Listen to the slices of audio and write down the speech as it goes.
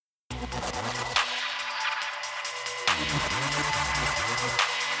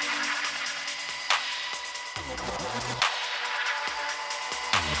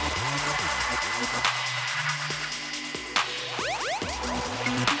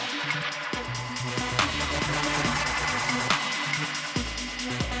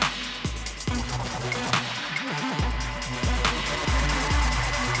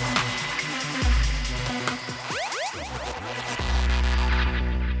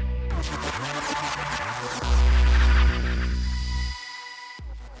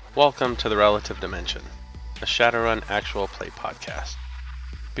Welcome to the Relative Dimension, a Shadowrun actual play podcast.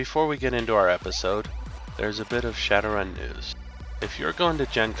 Before we get into our episode, there's a bit of Shadowrun news. If you're going to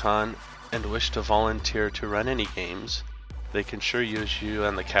Gen Con and wish to volunteer to run any games, they can sure use you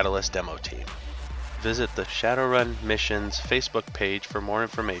and the Catalyst demo team. Visit the Shadowrun Missions Facebook page for more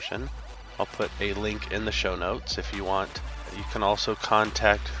information. I'll put a link in the show notes if you want. You can also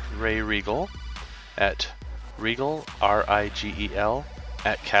contact Ray Regal at Regal, R-I-G-E-L,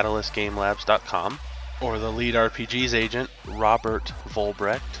 at catalystgamelabs.com, or the Lead RPGs agent, Robert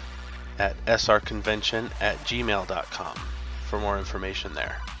Volbrecht, at srconvention@gmail.com for more information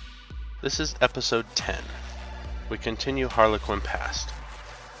there. This is episode 10. We continue Harlequin Past.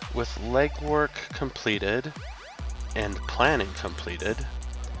 With legwork completed and planning completed,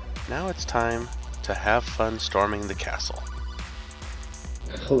 now it's time to have fun storming the castle.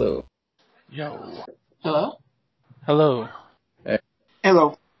 Hello. Yo. Hello? Hello. Hey.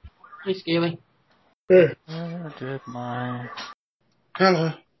 Hello. Hey, Scaly. Hey. Where did my...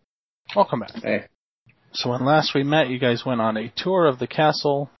 Hello. Welcome back. Hey. So when last we met, you guys went on a tour of the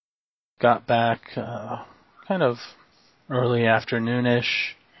castle, got back kind of early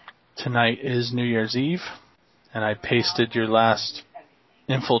afternoonish. Tonight is New Year's Eve, and I pasted your last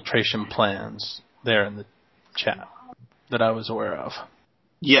infiltration plans there in the chat that I was aware of.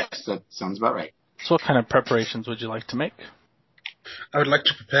 Yes, that sounds about right. So what kind of preparations would you like to make? I would like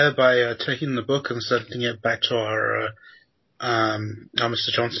to prepare by taking the book and sending it back to our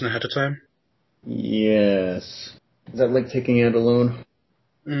Mr. Johnson ahead of time. Yes. Is that like taking it alone?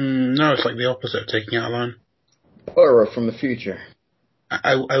 No, it's like the opposite of taking it alone. Or from the future?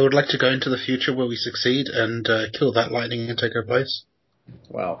 I would like to go into the future where we succeed and kill that lightning and take our place.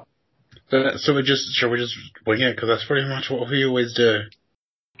 Wow. So shall we just wing it? Because that's pretty much what we always do.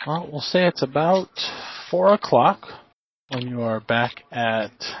 Well, we'll say it's about 4 o'clock when you are back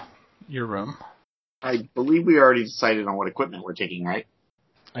at your room. I believe we already decided on what equipment we're taking, right?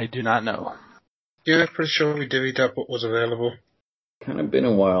 I do not know. Yeah, pretty sure we divvied up what was available. Kind of been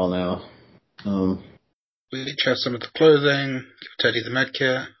a while now. We each have some of the clothing, give Teddy the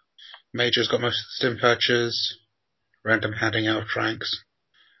medkit, Major's got most of the stim patches, random handing out of tranks.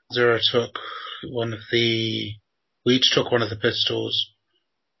 Zero took one of the... We each took one of the pistols.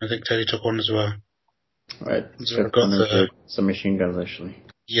 I think Teddy took one as well. Right. So I've got some machine guns, actually.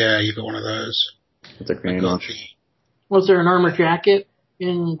 Yeah, you got one of those. With a grenade launcher. Was there an armor jacket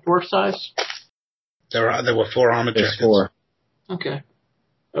in dwarf size? There were 4 armor There's jackets. 4. Okay.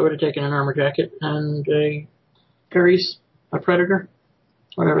 I would have taken an armor jacket and a Ares, a Predator,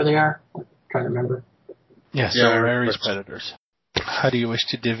 whatever they are. I'm trying to remember. Yes, Yeah, there were Ares Predators. How do you wish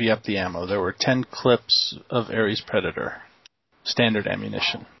to divvy up the ammo? There were 10 clips of Ares Predator. Standard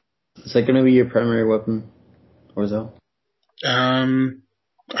ammunition. Is that going to be your primary weapon, Orzel? I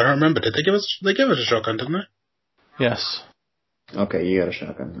don't remember. Did they give us a shotgun, didn't they? Yes. Okay, you got a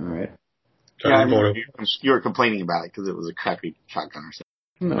shotgun. All right. Yeah, I remember you were complaining about it because it was a crappy shotgun or something.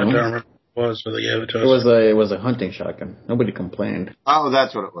 No. I don't remember what it was, but they gave it to us. It was a hunting shotgun. Nobody complained. Oh,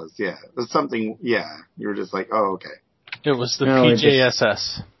 that's what it was, yeah. It was something, yeah. You were just like, oh, okay. It was the No,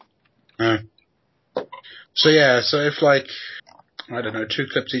 PJSS. So if I don't know, 2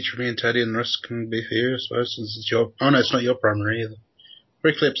 clips each for me and Teddy and the rest can be for you, I suppose, since it's your... Oh no, it's not your primary either.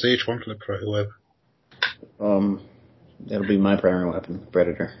 3 clips each, 1 clip for whoever. That'll be my primary weapon,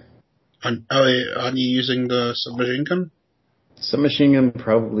 Predator. Aren't you using the submachine gun? Submachine gun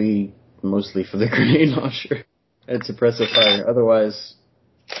probably mostly for the grenade launcher and suppressive fire. Otherwise,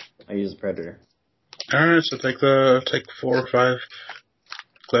 I use a Predator. Alright, so take 4 or 5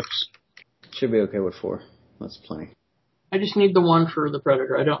 clips. Should be okay with 4. That's plenty. I just need the one for the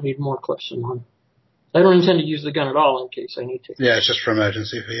Predator. I don't need more clips than one. I don't intend to use the gun at all in case I need to. Yeah, it's just for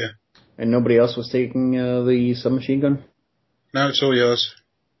emergency for you. And nobody else was taking the submachine gun? No, it's all yours.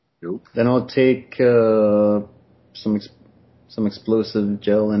 Nope. Then I'll take some explosive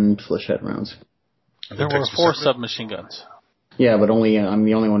gel and flechette rounds. There were 4 submachine guns. Yeah, but I'm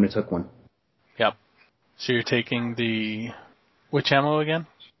the only one who took one. Yep. So you're taking the... Which ammo again?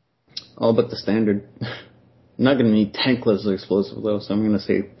 All but the standard. I'm not going to need 10 clips of explosive though, so I'm going to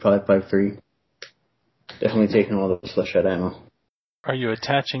say 5.53. Definitely taking all the flechette ammo. Are you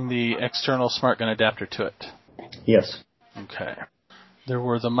attaching the external smart gun adapter to it? Yes. Okay. There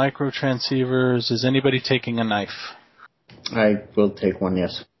were the micro transceivers. Is anybody taking a knife? I will take one,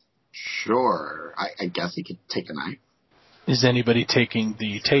 yes. Sure. I guess he could take a knife. Is anybody taking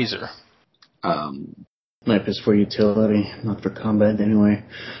the taser? Knife is for utility, not for combat anyway.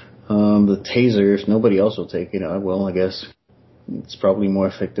 The taser, if nobody else will take it, I will, I guess. It's probably more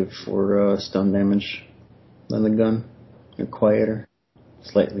effective for stun damage than the gun. They're quieter.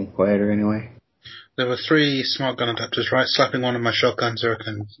 slightly quieter anyway. There were 3 smart gun adapters, right? Slapping one on my shotgun so I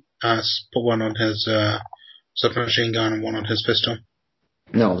can put one on his submachine gun and one on his pistol.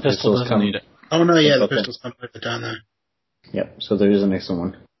 No, the Pistol pistols doesn't come. need it. Oh no, yeah, the Okay. pistol's come over down there. Yep. So there is an extra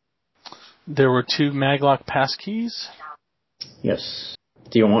one. There were 2 maglock passkeys. Yes.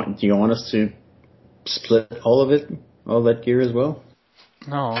 Do you want us to split all of it, all that gear as well?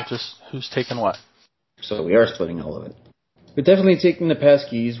 No, just who's taking what? So we are splitting all of it. We're definitely taking the pass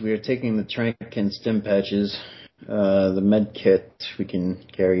keys. We are taking the trank and stim patches. The med kit we can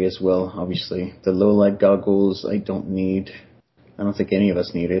carry as well, obviously. The low light goggles I don't need. I don't think any of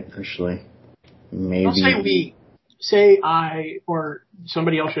us need it, actually. Maybe. I'll say I or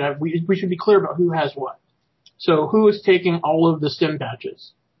somebody else should have. We should be clear about who has what. So who is taking all of the stim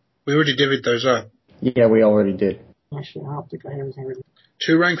patches? We already divvied those up. Yeah, we already did. Actually, I don't think I have anything ready.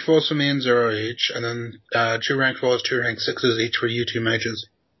 2 rank 4s for me and 0 each, and then 2 rank 4s, 2 rank 6s each for you 2 majors.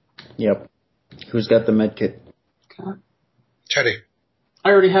 Yep. Who's got the med kit? Okay. Teddy. I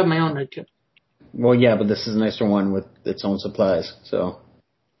already have my own med kit. Well, yeah, but this is an extra one with its own supplies, so.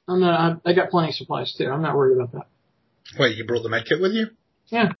 I got plenty of supplies too. I'm not worried about that. Wait, you brought the med kit with you?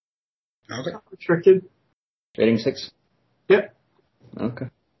 Yeah. Okay. Restricted. Rating 6? Yep. Okay.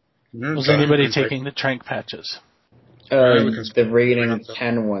 Was anybody taking the trank patches? we can The rating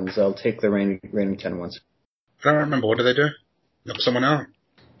 10 ones. I'll take the rating 10 ones. I don't remember. What do they do? Knock someone out?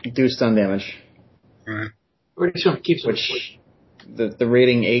 Do stun damage. Alright. Or just gonna keep some. Which the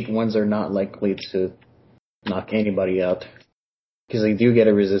rating 8 ones are not likely to knock anybody out. Because they do get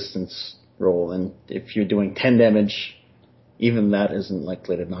a resistance roll, and if you're doing 10 damage, even that isn't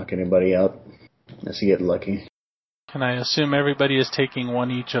likely to knock anybody out. Unless you get lucky. Can I assume everybody is taking one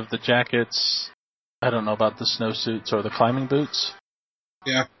each of the jackets? I don't know about the snowsuits or the climbing boots.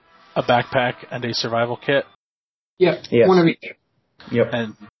 Yeah. A backpack and a survival kit. Yep. Yes. One of each. Yep.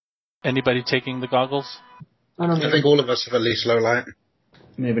 And anybody taking the goggles? I don't know. I think all of us have at least low light.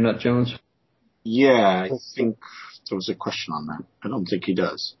 Maybe not Jones. Yeah, I think there was a question on that. I don't think he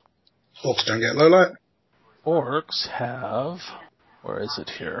does. Orcs don't get low light. Orcs have... Where is it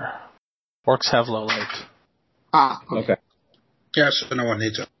here? Orcs have low light. Ah, Okay. Yeah, so no one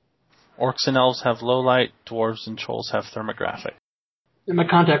needs it. Orcs and elves have low light. Dwarves and trolls have thermographic. And my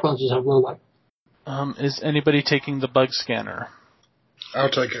contact lenses have low light. Is anybody taking the bug scanner?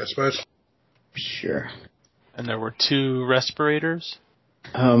 I'll take it, I suppose. Sure. And there were 2 respirators.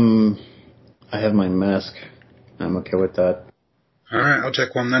 I have my mask. I'm okay with that. Alright, I'll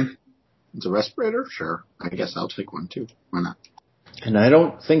take one then. it's a respirator? Sure. I guess I'll take one too. Why not? And I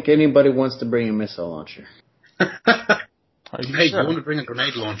don't think anybody wants to bring a missile launcher. Are you Hey, sure? you want to bring a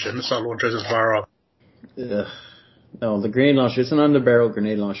grenade launcher? Missile launcher isn't far off. Ugh. No, the grenade launcher, it's an underbarrel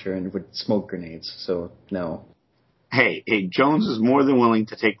grenade launcher and with smoke grenades, so no. Hey, Jones is more than willing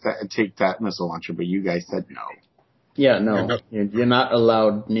to take that missile launcher, but you guys said no. Yeah, no. You're not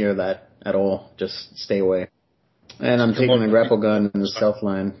allowed near that at all. Just stay away. And I'm taking the grapple gun and the stealth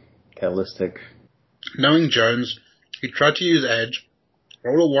line catalytic. Knowing Jones, he tried to use Edge,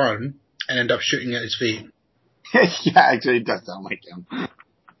 roll a 1, and end up shooting at his feet. Yeah, actually, it does sound like him.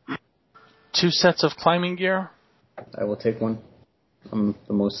 2 sets of climbing gear. I will take one. I'm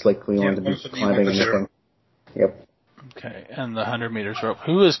the most likely one to be one for me, climbing one for Zero. anything. Yep. Okay, and the 100 meters rope.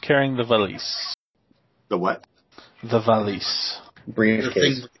 Who is carrying the valise? The what? The valise.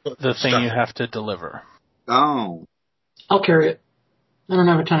 Briefcase. The thing you have to deliver. Oh. I'll carry it. I don't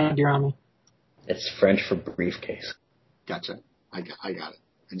have a ton of gear on me. It's French for briefcase. Gotcha. I got it.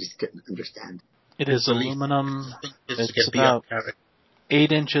 I just couldn't understand. It is aluminum. Is to It's get beat up, about Harry.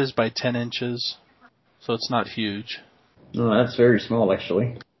 8 inches by 10 inches, so it's not huge. No, that's very small,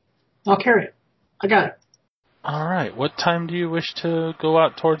 actually. I'll carry it. I got it. All right, what time do you wish to go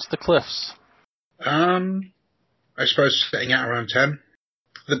out towards the cliffs? I suppose setting out around 10.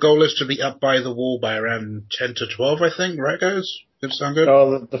 The goal is to be up by the wall by around 10 to 12, I think, right, guys? Does that sound good?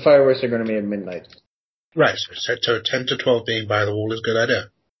 Oh, the fireworks are going to be at midnight. Right, so set to 10 to 12 being by the wall is a good idea.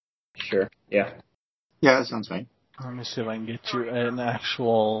 Sure. Yeah. Yeah, that sounds fine. Let me see if I can get you an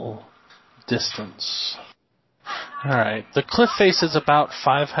actual distance. All right, the cliff face is about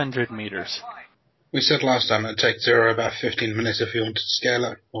 500 meters. We said last time it'd take Zero about 15 minutes if you wanted to scale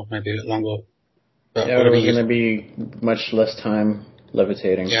it, or maybe a bit longer. But Yeah, what are we we're going to using? be much less time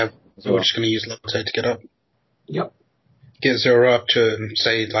levitating. Yeah, as so well. we're just going to use Levitate to get up. Yep. Get Zero up to,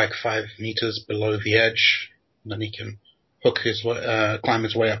 say, like 5 meters below the edge, and then he can hook his way, climb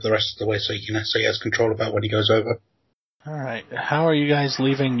his way up the rest of the way so he has control about when he goes over. All right, how are you guys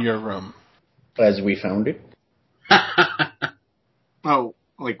leaving your room? As we found it. Oh,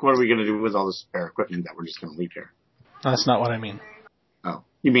 like what are we going to do with all the spare equipment that we're just going to leave here? That's not what I mean. Oh,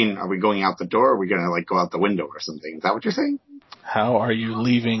 you mean, are we going out the door, or are we going to, go out the window or something? Is that what you're saying? How are you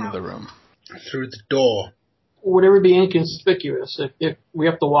leaving the room? Through the door. Would ever be inconspicuous. If we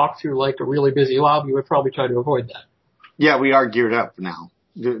have to walk through, a really busy lobby, we'd probably try to avoid that. Yeah, we are geared up now.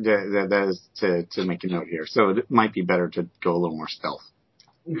 That is to make a note here. So it might be better to go a little more stealth.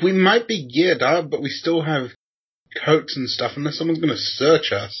 We might be geared up, but we still have coats and stuff unless someone's going to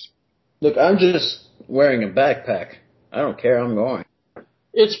search us. Look, I'm just wearing a backpack. I don't care. I'm going.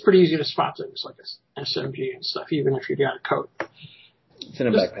 It's pretty easy to spot things like a SMG and stuff, even if you got a coat. It's in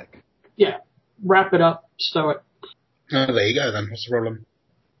a backpack. Yeah. Wrap it up, stow it. Oh, there you go then. What's the problem?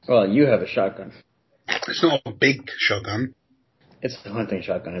 Well, you have a shotgun. It's not a big shotgun. It's a hunting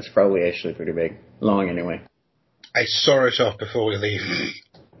shotgun. It's probably actually pretty big. Long, anyway. I saw it off before we leave.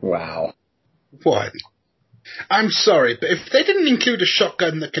 Wow. What? I'm sorry, but if they didn't include a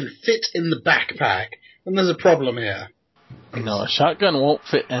shotgun that can fit in the backpack, then there's a problem here. No, a shotgun won't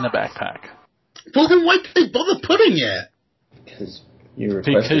fit in a backpack. Well, then why did they bother putting it? Because you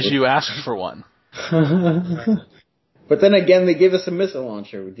requested Because it. you asked for one. But then again, they gave us a missile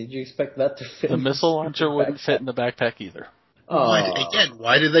launcher. Did you expect that to fit? The missile launcher wouldn't fit in the backpack either.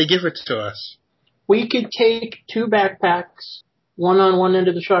 Why did they give it to us? We could take 2 backpacks, one on one end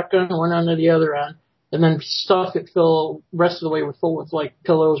of the shotgun, one on the other end, and then stuff it rest of the way full with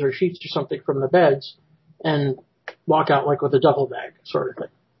pillows or sheets or something from the beds, and walk out with a duffel bag sort of thing.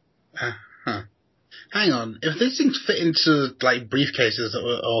 Hang on. If these things fit into briefcases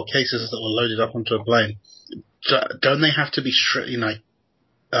or cases that were loaded up onto a plane, don't they have to be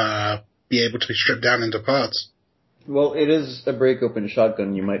be able to be stripped down into parts? Well, it is a break-open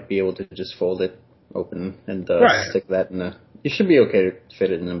shotgun. You might be able to just fold it open and stick that in a... You should be okay to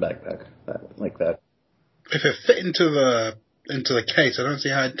fit it in a backpack like that. If it fit into the case, I don't see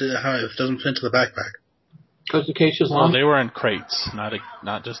how it doesn't fit into the backpack. Because the case is Well, long. they were in crates,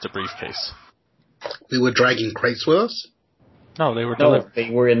 not just a briefcase. We were dragging crates with us? No, they were No, delivered. they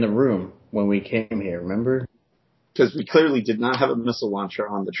were in the room when we came here, remember? Because we clearly did not have a missile launcher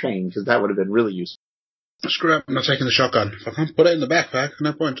on the train, because that would have been really useful. Screw up, I'm not taking the shotgun. If I can't put it in the backpack,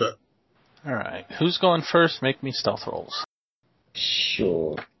 no point to it. Alright, who's going first? Make me stealth rolls.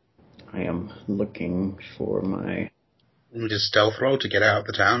 Sure. I am looking for my... We just stealth roll to get out of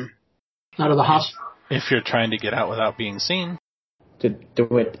the town. Out of the hospital. If you're trying to get out without being seen. To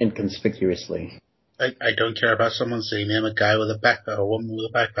do it inconspicuously. I don't care about someone seeing me. I'm a guy with a backpack, or a woman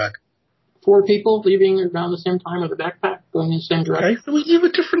with a backpack. 4 people leaving around the same time with a backpack, going in the same direction. Okay, so we leave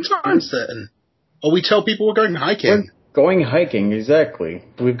at different times then. Or we tell people we're going hiking. We're going hiking, exactly.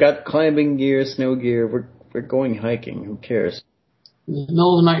 We've got climbing gear, snow gear. We're going hiking. Who cares? In the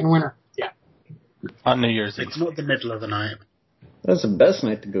middle of the night in winter. Yeah. On New Year's Eve. It's not the middle of the night. That's the best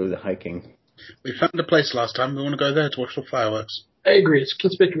night to go to hiking. We found a place last time. We want to go there to watch the fireworks. I agree, it's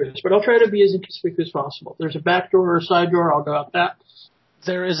conspicuous, but I'll try to be as inconspicuous as possible. There's a back door or a side door, I'll go out that.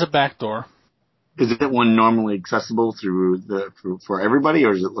 There is a back door. Is it one normally accessible for everybody,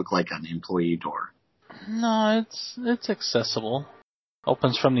 or does it look like an employee door? No, it's accessible.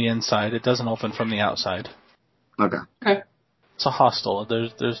 Opens from the inside. It doesn't open from the outside. Okay. It's a hostel.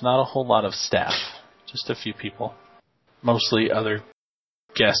 There's not a whole lot of staff. Just a few people. Mostly other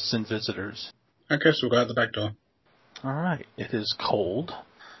guests and visitors. Okay, so we'll go out the back door. Alright, it is cold.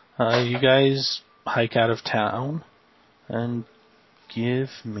 You guys hike out of town and give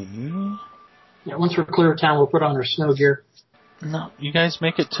me... Yeah, once we're clear of town, we'll put on our snow gear. No, you guys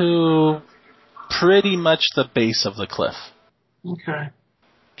make it to pretty much the base of the cliff. Okay.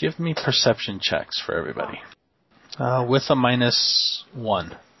 Give me perception checks for everybody. With a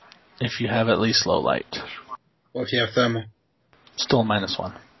 -1. If you have at least low light. What if you have thermal? Still a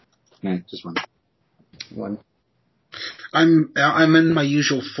 -1. Yeah, just one. 1. I'm in my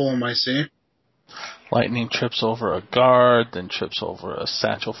usual form, I see. Lightning trips over a guard, then trips over a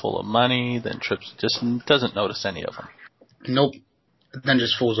satchel full of money, then just doesn't notice any of them. Nope. Then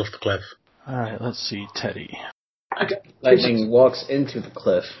just falls off the cliff. Alright, let's see, Teddy. Okay. Lightning walks into the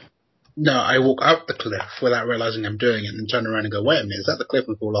cliff. No, I walk up the cliff without realizing I'm doing it and then turn around and go, wait a minute, is that the cliff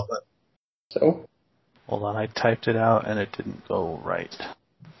we fall off at? So? Hold on, I typed it out and it didn't go right.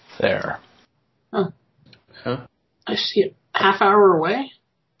 There. Huh? I see it. Half hour away?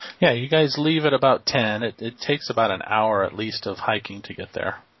 Yeah, you guys leave at about 10. It takes about an hour at least of hiking to get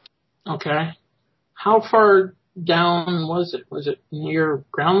there. Okay. How far down was it? Was it near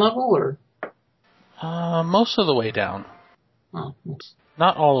ground level or? Most of the way down. Oh,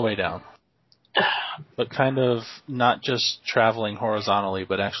 Not all the way down. But kind of not just traveling horizontally,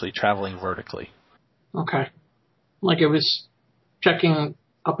 but actually traveling vertically. okay. Like it was checking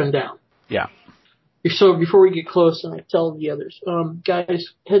up and down. Yeah. So before we get close, I'm going to tell the others, guys,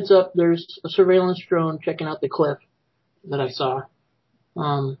 heads up, there's a surveillance drone checking out the cliff that I saw.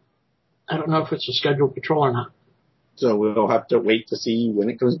 I don't know if it's a scheduled patrol or not. So we'll have to wait to see when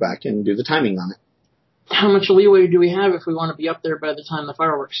it comes back and do the timing on it. How much leeway do we have if we want to be up there by the time the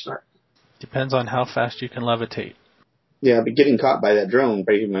fireworks start? Depends on how fast you can levitate. Yeah, but getting caught by that drone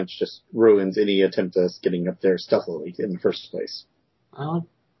pretty much just ruins any attempt at us getting up there stealthily in the first place. Well,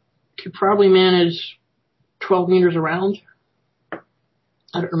 could probably manage 12 meters around. I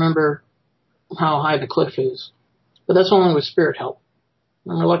don't remember how high the cliff is, but that's only with spirit help.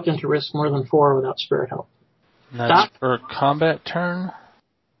 I'm reluctant to risk more than 4 without spirit help. That's Doc? for combat turn?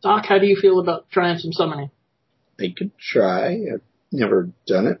 Doc, how do you feel about trying some summoning? I could try. I've never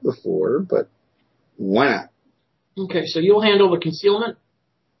done it before, but why not? Okay, so you'll handle the concealment?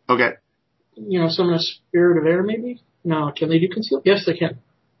 Okay. Summon a spirit of air maybe? No, can they do concealment? Yes, they can.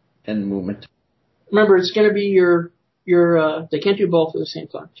 And movement. Remember, it's going to be your they can't do both at the same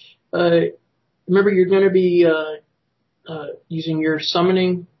time. Remember, you're going to be using your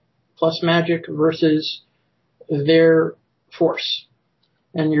summoning plus magic versus their force.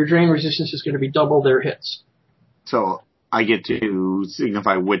 And your drain resistance is going to be double their hits. So I get to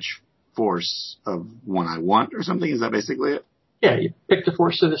signify which force of one I want or something? Is that basically it? Yeah, you pick the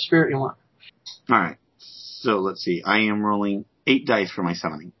force of the spirit you want. Alright. So let's see. I am rolling 8 dice for my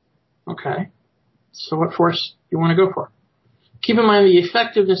summoning. Okay. So what force do you want to go for? Keep in mind the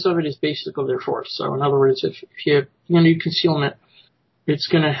effectiveness of it is basically their force. So in other words, if you're going to do concealment, it's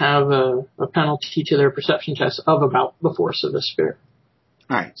going to have a penalty to their perception test of about the force of the spirit.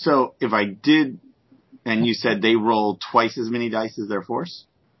 Alright. So if I did, and you said they roll twice as many dice as their force?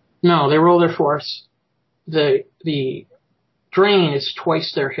 No, they roll their force. The drain is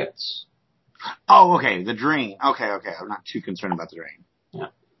twice their hits. Oh, okay. The drain. Okay. I'm not too concerned about the drain. Yeah.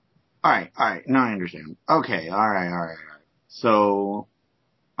 Alright. Now I understand. Okay. Alright. So,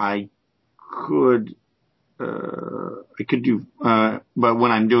 I could do, but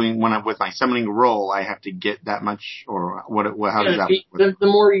when I'm with my summoning roll, I have to get that much, or how does that work? The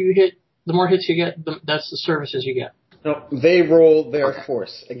more you hit, the more hits you get, that's the services you get. No, they roll their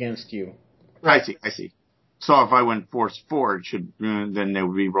force against you. I see. So if I went force 4, then they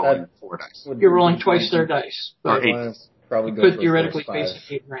would be rolling 4 dice. You're rolling twice their dice. Or 8. Probably you go could for theoretically force face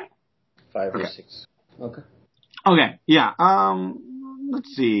 8 rank. 5 or Okay. 6. Okay. Okay, yeah, let's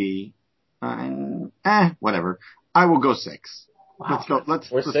see. Whatever. I will go 6. Wow.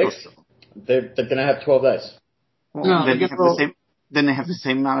 Let's Or go 6? They're gonna have 12 dice. Well, No, then, they they have the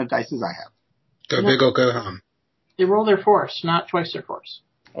same amount of dice as I have. Go big or go home. They roll their force, not twice their force.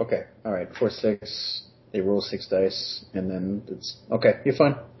 Okay. Alright. 4, 6. They roll 6 dice, and then it's... Okay, you're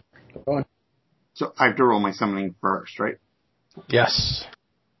fine. Go on. So I have to roll my summoning first, right? Yes.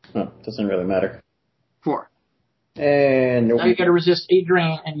 Oh, doesn't really matter. 4. And... Now you got to resist 8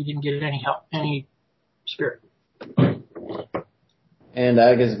 drain, and you didn't get any help, any spirit. And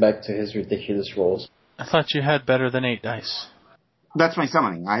Ag is back to his ridiculous rolls. I thought you had better than 8 dice. That's my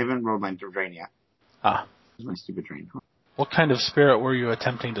summoning. I haven't rolled my drain yet. Ah. It's my stupid drain. What kind of spirit were you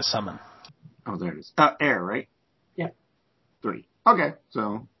attempting to summon? Oh, there it is. Air, right? Yeah. 3. Okay,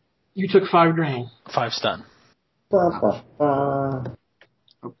 so... You took 5 drain. 5 stun.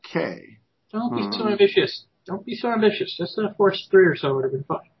 Okay. Don't be so ambitious. Don't be so ambitious. Just a force 3 or so would have been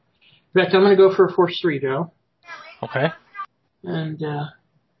fine. In fact, I'm going to go for a force 3, Joe. Okay. And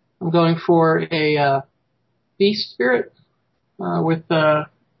I'm going for a beast spirit with... I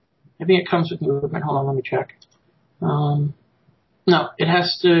think it comes with movement. Hold on, let me check. No,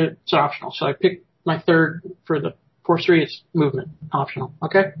 it's optional. So I picked my third for the force 3, it's movement. Optional.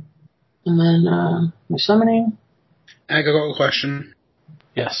 Okay? And then my summoning. Ag, I got a question.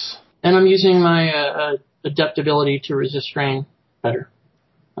 Yes. And I'm using my adept ability to resist strain better.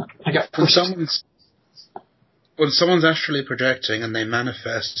 I got When someone's astrally projecting and they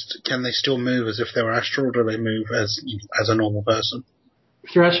manifest, can they still move as if they were astral, or do they move as a normal person?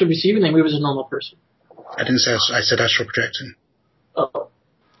 If they're astral receiving, they move as a normal person. I didn't say I said astral projecting. Oh.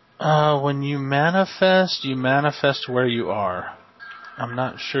 When you manifest where you are. I'm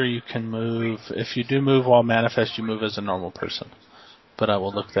not sure you can move. If you do move while manifest, you move as a normal person. But I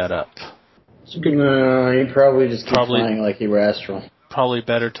will look that up. No, you probably just keep flying like you were astral. Probably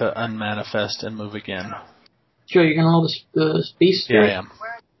better to unmanifest and move again. Joe, you can roll the beast Yeah, spirit? I am.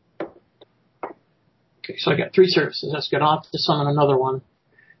 Okay, so I got 3 services. That's good. I'll have to summon another one.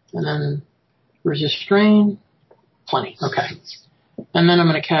 And then resist strain. Plenty. Okay. And then I'm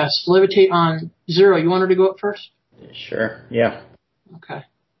going to cast Levitate on 0. You want her to go up first? Sure, yeah. Okay.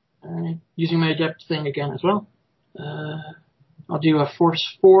 Using my adept thing again as well. I'll do a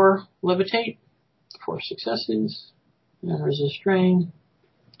force 4 Levitate. 4 successes. And resist drain.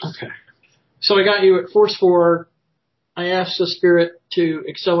 Okay. So I got you at force 4. I asked the spirit to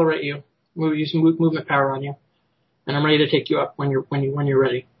accelerate you, use movement power on you, and I'm ready to take you up when you're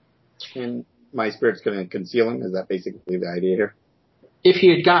ready. And my spirit's going to conceal him. Is that basically the idea here? If he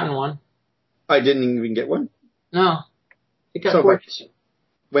had gotten one. I didn't even get one. No. It got So, 4.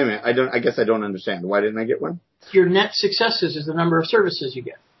 Wait a minute. I guess I don't understand. Why didn't I get one? Your net successes is the number of services you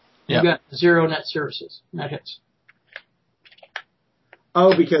get. You got 0 net services, net hits.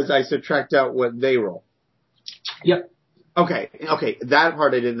 Oh, because I subtract out what they roll. Yep. Okay. That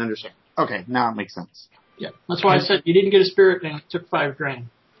part I didn't understand. Okay, now it makes sense. Yep. That's why I said you didn't get a spirit and it took 5 drain.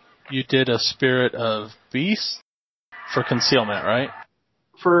 You did a Spirit of Beast for concealment, right?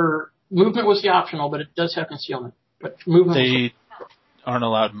 For movement was the optional, but it does have concealment. But movement. They aren't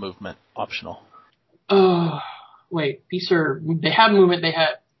allowed movement. Optional. Wait. They have movement. They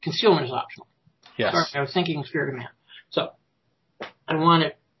have concealment is optional. Yes. Sorry, I was thinking Spirit of Man. So I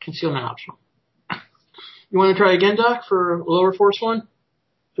wanted concealment optional. You want to try again, Doc, for lower force 1? Do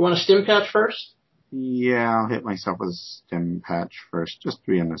you want a stim patch first? Yeah, I'll hit myself with a stim patch first, just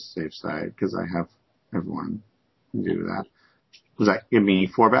to be on the safe side, because I have everyone do that. Does that give me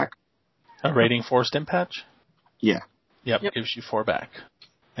 4 back? A rating 4 stim patch? Yeah. Yep, gives you 4 back.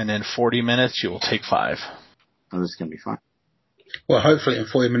 And in 40 minutes, you will take 5. Oh, this is going to be fun. Well, hopefully in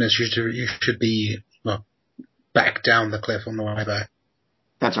 40 minutes you should be back down the cliff on the way back.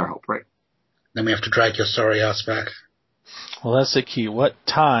 That's our hope, right? Then we have to drag your sorry ass back. Well, that's the key. What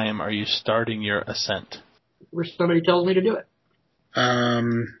time are you starting your ascent? Where somebody tells me to do it.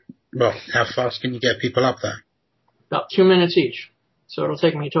 Well, how fast can you get people up there? About 2 minutes each. So it'll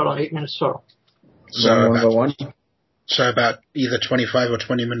take me a total of 8 minutes total. So about either 25 or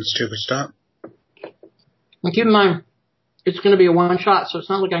 20 minutes to start. And keep in mind, it's going to be a one shot, so it's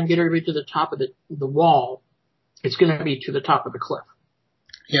not like I can get everybody to the top of the wall. It's going to be to the top of the cliff.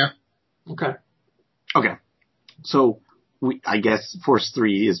 Yeah. Okay. Okay. So I guess force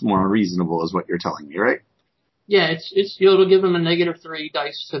 3 is more reasonable, is what you're telling me, right? Yeah, it'll give them a -3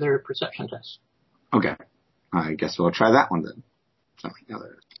 dice to their perception test. Okay. I guess we'll try that one then.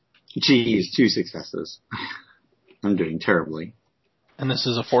 Geez, 2 successes. I'm doing terribly. And this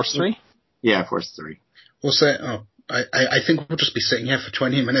is a force 3? Yeah, force 3. We'll say, I think we'll just be sitting here for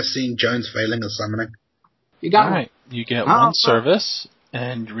 20 minutes seeing Jones failing at summoning. You got All it. right. You get 1 service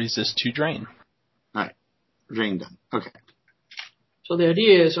and resist 2 drain. All right. Drain done. Okay. So the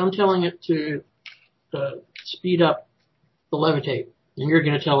idea is I'm telling it to speed up the levitate, and you're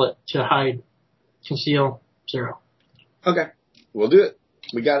going to tell it to hide, conceal, 0. Okay. We'll do it.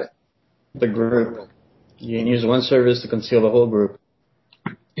 We got it. The group. You can use 1 service to conceal the whole group.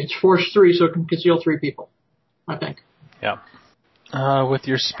 It's force 3, so it can conceal 3 people, I think. Yeah. With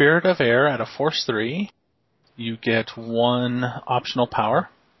your Spirit of Air at a force 3, you get 1 optional power.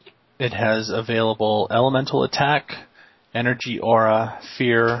 It has available Elemental Attack, Energy Aura,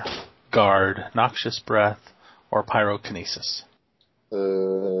 Fear, Guard, Noxious Breath, or Pyrokinesis.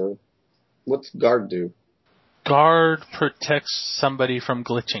 What's guard do? Guard protects somebody from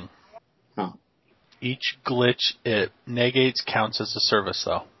glitching. Huh. Each glitch it negates counts as a service,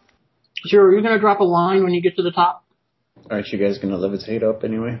 though. Zero, are you going to drop a line when you get to the top? Aren't you guys going to levitate up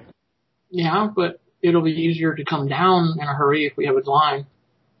anyway? Yeah, but it'll be easier to come down in a hurry if we have a line.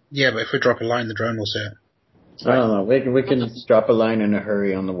 Yeah, but if we drop a line, the drone will see it. I don't know. We can drop a line in a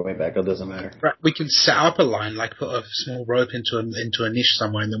hurry on the way back. It doesn't matter. Right, we can set up a line, like put a small rope into a niche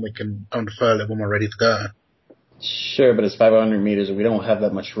somewhere, and then we can unfurl it when we're ready to go. Sure, but it's 500 meters, and we don't have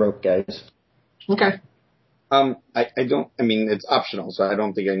that much rope, guys. Okay. I mean, it's optional, so I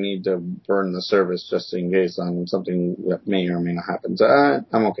don't think I need to burn the service just in case on something that may or may not happen. So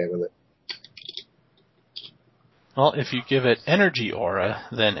I'm okay with it. Well, if you give it Energy Aura,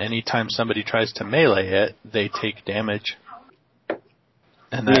 then anytime somebody tries to melee it, they take damage.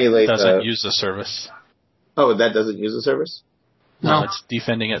 And that Melee, doesn't use the service. Oh, that doesn't use the service? No, it's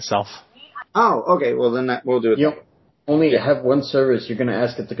defending itself. Oh, okay. Well, then we'll do it. You only have 1 service. You're going to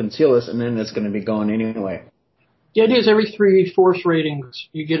ask it to conceal us, and then it's going to be gone anyway. The idea is every 3 force ratings,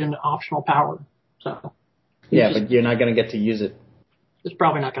 you get an optional power. So. Yeah, but you're not going to get to use it. It's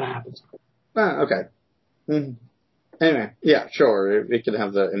probably not going to happen. Okay. Mm-hmm. Anyway, yeah, sure. It can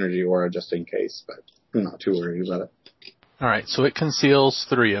have the energy aura just in case, but I'm not too worried about it. Alright, so it conceals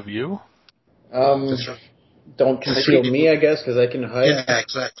 3 of you. Don't conceal me, I guess, because I can hide. Yeah,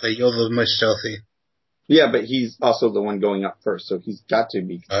 exactly. You're the most stealthy. Yeah, but he's also the one going up first, so he's got to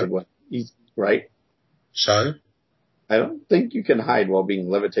be considered one. He's right. So? I don't think you can hide while being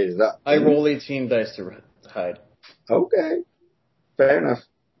levitated up. I roll 18 dice to hide. Okay. Fair enough.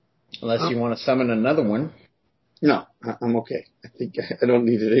 Unless you want to summon another one. No, I'm okay. I think I don't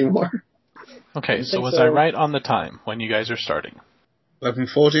need it anymore. Okay, so was I right on the time when you guys are starting?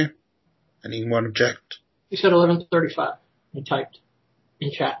 11:40. Anyone object? You said 11:35. You typed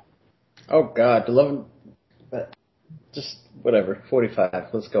in chat. Oh God, 11. Just whatever. 45.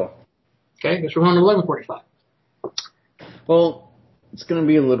 Let's go. Okay, I guess we're going to 11:45. Well, it's going to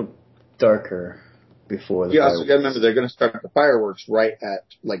be a little darker before the You also fireworks. got to remember they're going to start the fireworks right at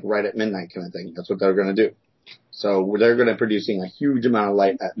midnight kind of thing. That's what they're going to do. So they're going to be producing a huge amount of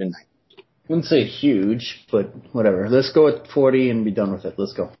light at midnight. I wouldn't say huge, but whatever. Let's go at 40 and be done with it.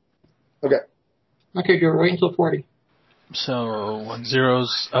 Let's go. Okay. Okay, Drew, wait until 40. So when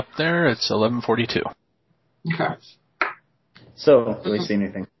zero's up there, it's 11:42. Okay. So, do I see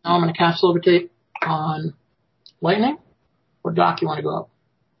anything? Now I'm going to cast Levitate on Lightning. Or Doc, you want to go up?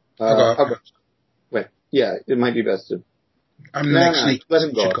 I'll go. Wait. Yeah, it might be best to... I'm No, next no, week. let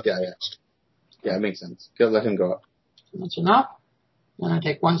him go up. Yeah. Yeah, it makes sense. Let him go up. That's enough. Then I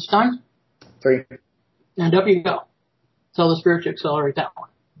take 1 stun, 3. and up you go. Tell the spirit to accelerate that one.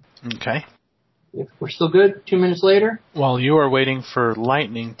 Okay. If we're still good, 2 minutes later, While you are waiting for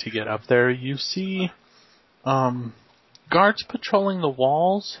lightning to get up there, you see guards patrolling the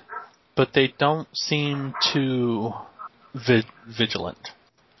walls, but they don't seem too vigilant.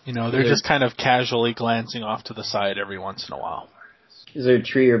 You know, they're just kind of casually glancing off to the side every once in a while. Is there a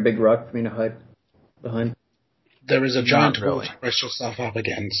tree or a big rock for me to hide behind? There is a giant Not really. wall to brace yourself up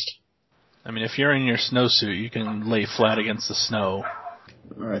against. I mean, if you're in your snowsuit, you can lay flat against the snow.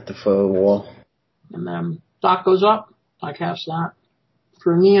 Alright, the faux wall. and then Doc goes up. I cast that.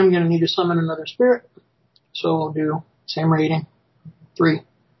 For me, I'm going to need to summon another spirit. So we'll do same rating. 3.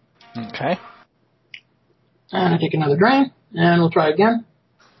 Okay. And I take another drain, and we'll try again.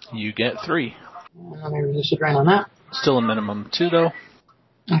 You get 3. And let me resist a drain on that. Still a minimum 2, though.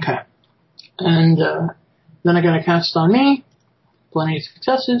 Okay. And then I'm going to cast on me. Plenty of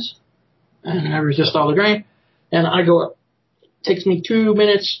successes. And I resist all the drain. And I go up. Takes me 2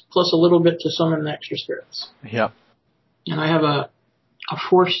 minutes plus a little bit to summon the extra spirits. Yep. And I have a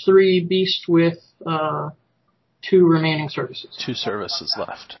Force 3 beast with 2 remaining services. 2 services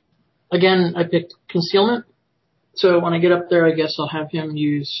left. Again, I picked concealment. So when I get up there, I guess I'll have him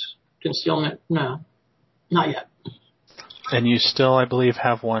use concealment. No, not yet. And you still, I believe,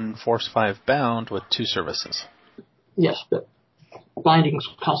 have 1 Force 5 bound with 2 services. Yes, but bindings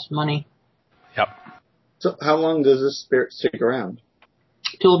cost money. Yep. So how long does this spirit stick around?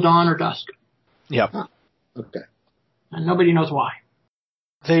 Till dawn or dusk. Yep. Okay. And nobody knows why.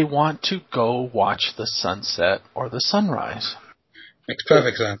 They want to go watch the sunset or the sunrise. Makes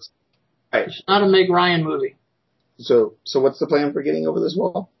perfect sense. It's not a Meg Ryan movie. So what's the plan for getting over this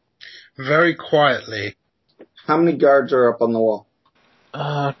wall? Very quietly. How many guards are up on the wall?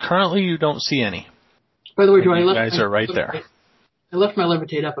 Currently you don't see any. By the way, Joe, I You left guys my are right there. I left my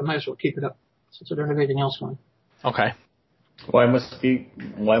levitate up. I might as well keep it up since I don't have anything else going. Okay. Why must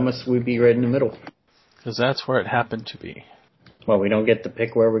we be right in the middle? Because that's where it happened to be. Well, we don't get to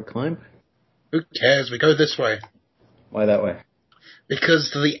pick where we climb? Who cares? We go this way. Why that way?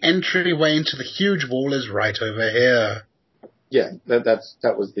 Because the entryway into the huge wall is right over here. Yeah,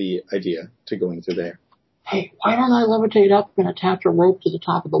 that was the idea to going through there. Hey, why don't I levitate up and attach a rope to the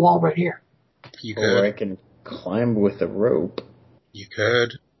top of the wall right here? You Or I could. can climb with a rope. You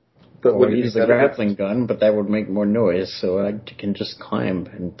could. But Or would it be use the better grappling gun, but that would make more noise, so I can just climb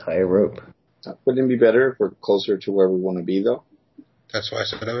and tie a rope. Wouldn't it be better if we're closer to where we want to be, though? That's why I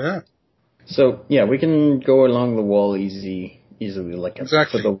said over there. So, yeah, we can go along the wall easily, like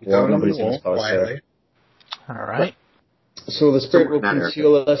Exactly. for the Go wall. along Nobody's the going wall to spot us there. quietly. Alright. So the spirit will Somewhere in that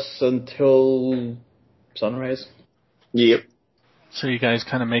conceal us until sunrise? Yep. So you guys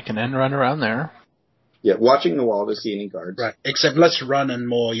kind of make an end run around there. Yeah, watching the wall to see any guards. Right. Except less run and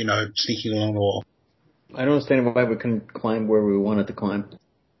more, sneaking along the wall. I don't understand why we couldn't climb where we wanted to climb.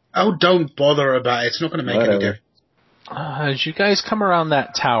 Oh, don't bother about it. It's not going to make any Whatever. difference. As you guys come around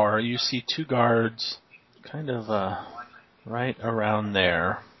that tower, you see 2 guards kind of right around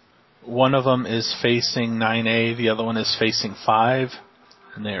there. One of them is facing 9A, the other one is facing 5,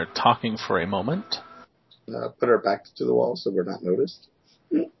 and they are talking for a moment. Put our backs to the wall so we're not noticed.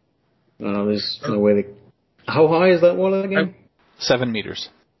 No, there's no way to... How high is that wall again? 7 meters.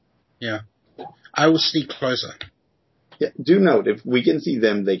 Yeah. I will sneak closer. Yeah, do note, if we can see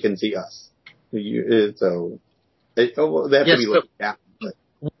them, they can see us. They have Yes, to be looking down. But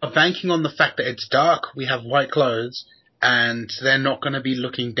We're banking on the fact that it's dark, we have white clothes, and they're not going to be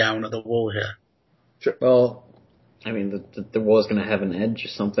looking down at the wall here. Well, I mean, the wall's going to have an edge or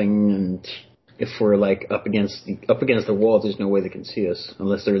something, and if we're like up against the wall, there's no way they can see us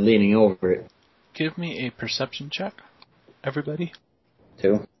unless they're leaning over it. Give me a perception check, everybody.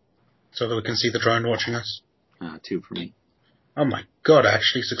 2. So that we can see the drone watching us. 2 for me. Oh my god, I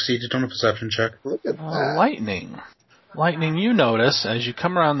actually succeeded on a perception check. Look at that. Lightning. Lightning, you notice as you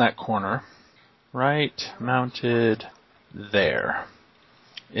come around that corner, right mounted there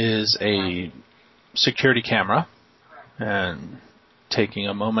is a security camera. And taking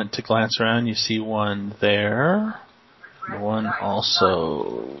a moment to glance around, you see one there, one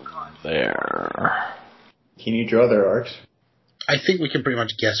also there. Can you draw their arcs? I think we can pretty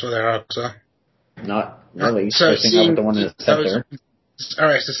much guess where their arcs are. Not really. So Especially not with the one in the center.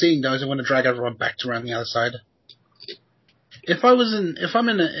 Alright, so seeing those, I want to drag everyone back to around the other side. If I'm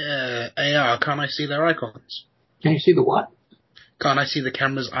in AR, can't I see their icons? Can you see the what? Can't I see the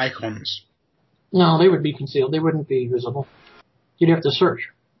camera's icons? No, they would be concealed. They wouldn't be visible. You'd have to search.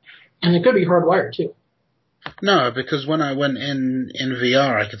 And they could be hardwired, too. No, because when I went in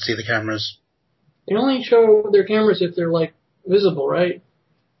VR, I could see the cameras. They only show their cameras if they're, like, visible, right?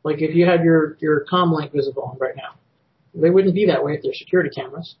 Like if you had your comm link visible right now. They wouldn't be that way if they're security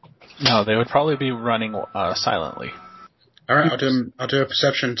cameras. No, they would probably be running silently. Alright, I'll do a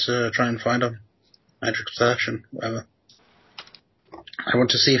perception to try and find them. Magic perception, whatever. I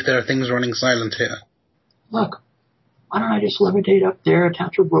want to see if there are things running silent here. Look, why don't I just levitate up there,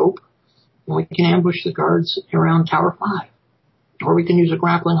 attach a rope, and we can ambush the guards around Tower 5. Or we can use a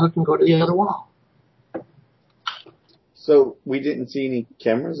grappling hook and go to the other wall. So we didn't see any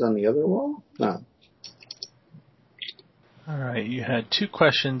cameras on the other wall? No. Alright, you had 2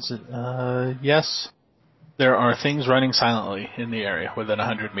 questions. Yes, there are things running silently in the area within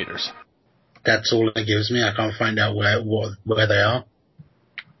 100 meters. That's all it gives me. I can't find out where they are.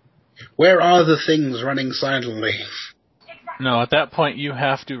 Where are the things running silently? No, at that point you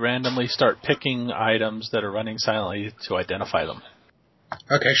have to randomly start picking items that are running silently to identify them.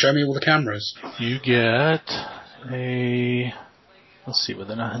 Okay, show me all the cameras. You get let's see,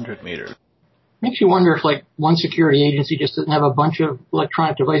 within 100 meters. Makes you wonder if, like, one security agency just doesn't have a bunch of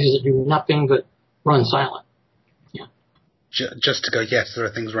electronic devices that do nothing but run silent. Yeah. Just to go, yes, there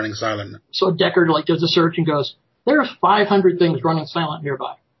are things running silent. So Deckard, like, does a search and goes, there's 500 things running silent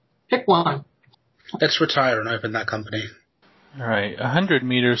nearby. Pick one. Let's retire and open that company. Alright, 100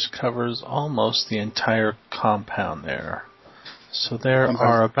 meters covers almost the entire compound there. So there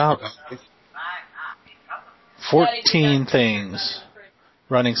are about 14 things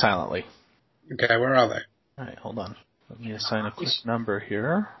running silently. Okay, where are they? Alright, hold on. Let me assign a quick number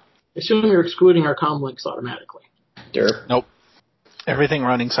here. Assume you're excluding our comm links automatically. Derp. Nope. Everything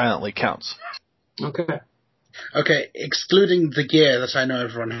running silently counts. Okay. Okay, excluding the gear that I know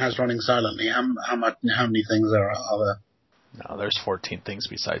everyone has running silently, how many things are there? No, there's 14 things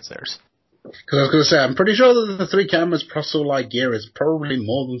besides theirs. Because I was going to say, I'm pretty sure that the 3 cameras plus all light gear is probably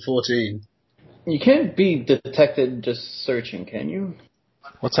more than 14. You can't be detected just searching, can you?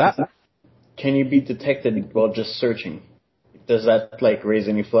 What's that? Can you be detected while just searching? Does that, like, raise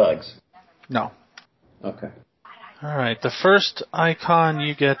any flags? No. Okay. Alright, the first icon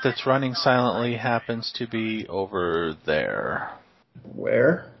you get that's running silently happens to be over there.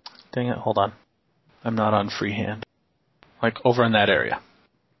 Where? Dang it, hold on. I'm not on freehand. Like, over in that area.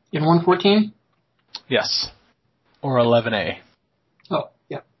 In 114? Yes. Or 11A. Oh,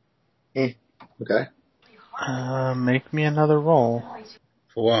 yeah. Okay. Make me another roll.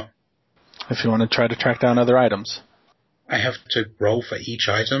 For what? If you want to try to track down other items. I have to roll for each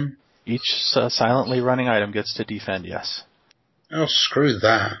item? Each silently running item gets to defend, yes. Oh, screw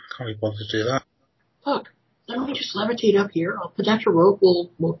that. Can't be bothered to do that. Look, why don't we just levitate up here? I'll attach a rope.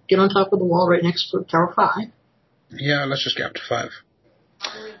 We'll get on top of the wall right next to Tower 5. Yeah, let's just get up to 5.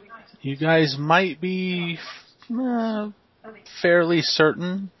 You guys might be fairly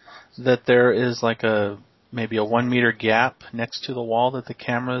certain that there is like maybe a 1 meter gap next to the wall that the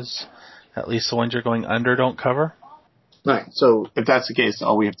cameras, at least the ones you're going under, don't cover. Right. So if that's the case,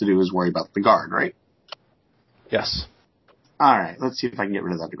 all we have to do is worry about the guard, right? Yes. All right. Let's see if I can get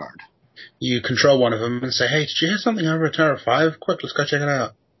rid of that guard. You control one of them and say, hey, did you hear something over at Tower 5? Quick, let's go check it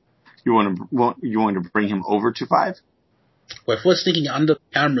out. You want to bring him over to 5? Well, if we're sneaking under the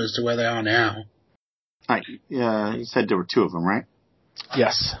cameras to where they are now. Right. You said there were 2 of them, right?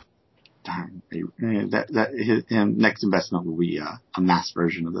 Yes. Darn. His next investment will be a mass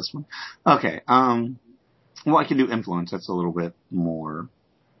version of this one. Okay. Well, I can do influence. That's a little bit more.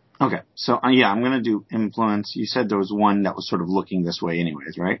 Okay. So, I'm going to do influence. You said there was one that was sort of looking this way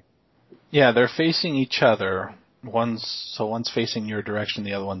anyways, right? Yeah, they're facing each other. One's facing your direction,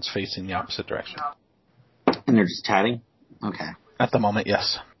 the other one's facing the opposite direction. And they're just chatting? Okay. At the moment,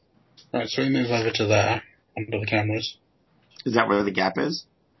 yes. Right, so we move over to there, under the cameras. Is that where the gap is?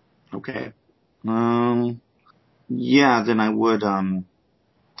 Okay. Yeah, then I would,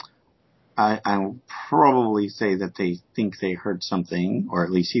 I would probably say that they think they heard something, or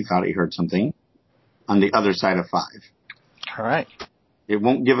at least he thought he heard something, on the other side of 5. All right. It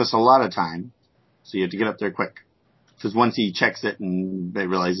won't give us a lot of time, so you have to get up there quick. Because once he checks it and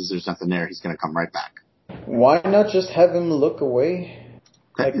realizes there's nothing there, he's going to come right back. Why not just have him look away?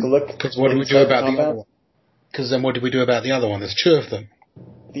 Like look. Because what do we do about the other one? Because then what do we do about the other one? There's 2 of them.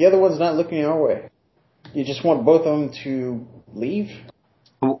 The other one's not looking our way. You just want both of them to leave?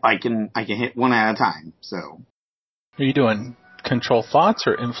 Oh, I can hit one at a time, so. Are you doing control thoughts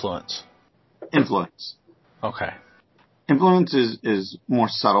or influence? Influence. Okay. Influence is more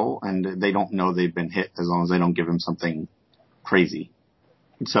subtle, and they don't know they've been hit as long as they don't give them something crazy.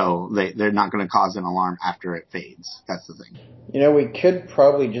 So they're not going to cause an alarm after it fades. That's the thing. You know, we could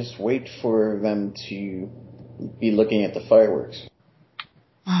probably just wait for them to be looking at the fireworks.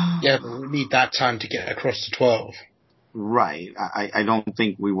 Yeah, but we need that time to get across to 12. Right. I don't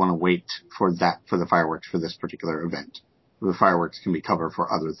think we want to wait for the fireworks for this particular event. The fireworks can be covered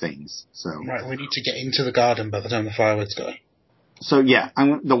for other things. So Right, we need to get into the garden by the time the fireworks go. So yeah,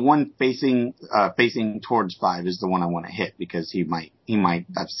 the one facing towards 5 is the one I want to hit because he might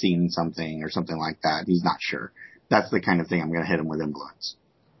have seen something or something like that. He's not sure. That's the kind of thing I'm going to hit him with influence.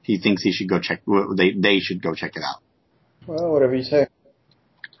 He thinks he should go check. They should go check it out. Well, whatever you say.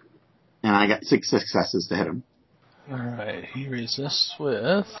 And I got 6 successes to hit him. All right. He resists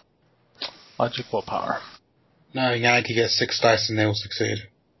with logic willpower. No, you need to get 6 dice and they will succeed.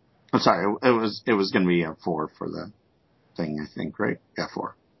 I'm sorry. It was going to be a 4 for the thing, I think, right? Yeah,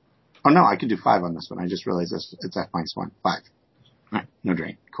 4. Oh no, I could do 5 on this one. I just realized it's F-1. 5. Alright, no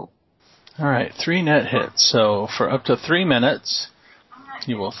drain. Cool. Alright, 3 net hits. So for up to 3 minutes,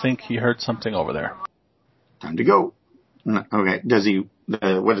 you will think he heard something over there. Time to go. Okay,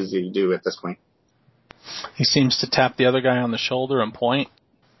 what does he do at this point? He seems to tap the other guy on the shoulder and point.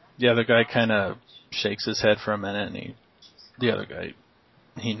 The other guy kind of shakes his head for a minute, and the other guy,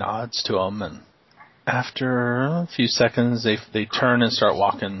 he nods to him, and after a few seconds, they turn and start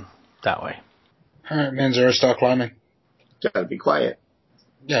walking that way. Alright, Manzaro, start climbing. Gotta be quiet.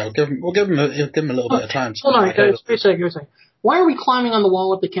 Yeah, we'll give him a little bit of time. Hold on, guys. Wait a second. Why are we climbing on the wall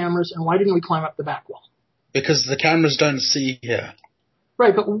with the cameras, and why didn't we climb up the back wall? Because the cameras don't see here.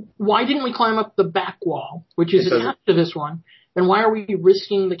 Right, but why didn't we climb up the back wall, which is attached to this one, and why are we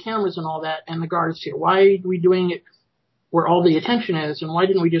risking the cameras and all that and the guards here? Why are we doing it where all the attention is, and why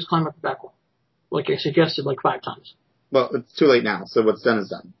didn't we just climb up the back wall? Like I suggested 5 times. Well, it's too late now, so what's done is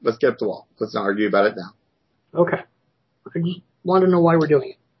done. Let's get up the wall. Let's not argue about it now. Okay. I just want to know why we're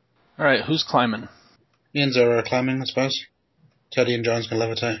doing it. Alright, who's climbing? Me and Zoro are climbing, I suppose. Teddy and John's going to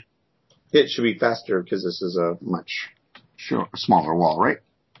levitate. It should be faster because this is a much smaller wall, right?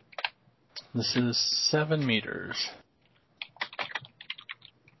 This is 7 meters.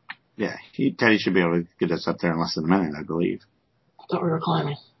 Yeah, Teddy should be able to get us up there in less than a minute, I believe. I thought we were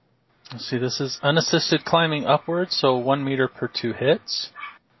climbing. Let's see, this is unassisted climbing upwards, so 1 meter per 2 hits.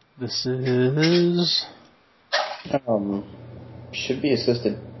 This is... should be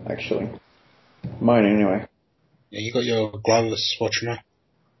assisted, actually. Mine, anyway. Yeah, you got your gloveless watchman.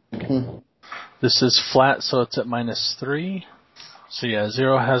 Mm-hmm. This is flat, so it's at -3. So yeah,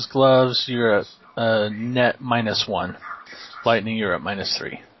 Zero has gloves, you're at net -1. Lightning, you're at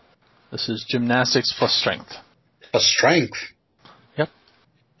 -3. This is gymnastics plus strength. Plus strength? Yep.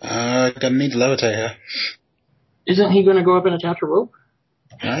 Gonna need to levitate here. Isn't he going to go up and attach a rope?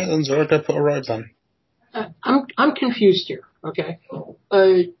 Alright, then Zoro, go put a rope on. I'm confused here, okay?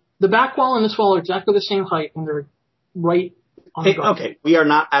 The back wall and this wall are exactly the same height, and they're right on the ground. Okay, we are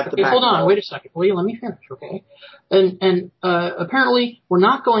not at the back hold on, wall. wait a second. Wait, let me finish, okay? And apparently we're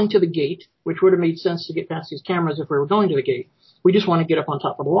not going to the gate, which would have made sense to get past these cameras if we were going to the gate. We just want to get up on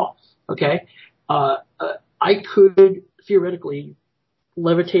top of the wall, okay? I could theoretically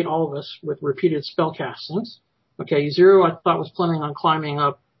levitate all of us with repeated spell castings. Okay, Zero I thought was planning on climbing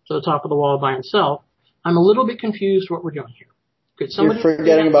up to the top of the wall by himself. I'm a little bit confused what we're doing here. You're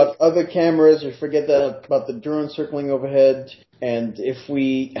forgetting about other cameras, you forget about the drone circling overhead, and if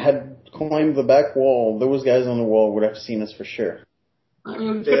we had climbed the back wall, those guys on the wall would have seen us for sure. I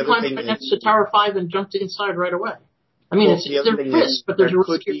mean, we could have climbed right next to Tower 5 and jumped inside right away. I mean, there's a risk, but there's a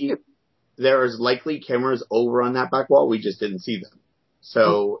risk here. There is likely cameras over on that back wall, we just didn't see them.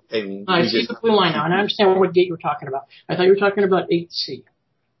 So, and I see the blue line now, and I understand what gate you're talking about. I thought you were talking about 8C.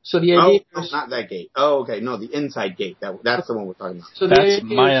 So the idea is... not that gate. Oh, okay. No, the inside gate. That's the one we're talking about. So that's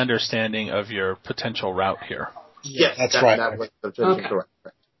my understanding of your potential route here. Yes, that's right. That was correct.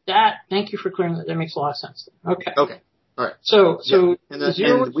 Thank you for clearing that. That makes a lot of sense. Okay. Okay. All right. So And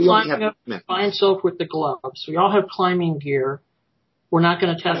Zero is we only climbing have up minutes. by himself with the gloves. We all have climbing gear. We're not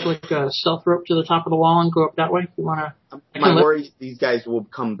going to attach like a stealth rope to the top of the wall and go up that way. You want to? My worry is these guys will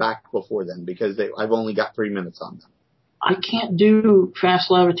come back before then because I've only got 3 minutes on them. I can't do fast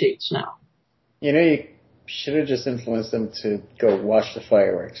levitates now. You should have just influenced them to go watch the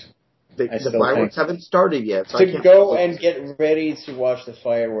fireworks. The fireworks haven't started yet. So To go and get ready to watch the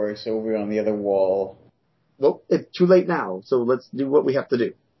fireworks over on the other wall. Well, it's too late now, so let's do what we have to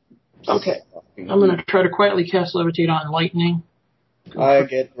do. Okay. I'm going to try to quietly cast levitate on lightning. I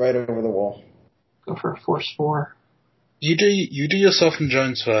get right over the wall. Go for a force 4. You do yourself and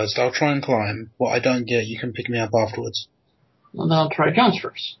Jones first. I'll try and climb. What I don't get, you can pick me up afterwards. Well, then I'll try Jones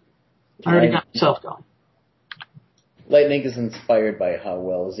first. I already got myself going. Lightning is inspired by how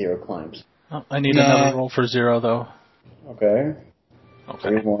well Zero climbs. Oh, I need another roll for Zero, though. Okay.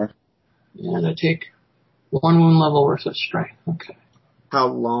 3 more. And I take 1 wound level worth of strength. Okay.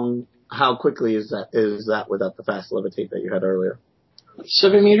 How quickly is that without the fast levitate that you had earlier?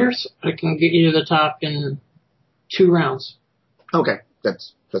 7 meters. I can get you to the top in 2 rounds. Okay,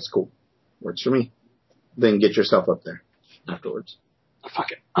 that's cool. Works for me. Then get yourself up there afterwards.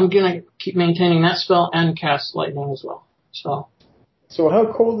 Fuck it. I'm gonna keep maintaining that spell and cast lightning as well. So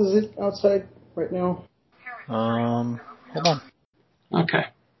how cold is it outside right now? Hold on. Okay.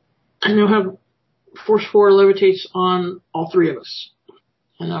 I now have force 4 levitates on all 3 of us.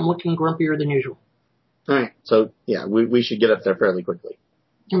 And I'm looking grumpier than usual. Alright, so yeah, we should get up there fairly quickly.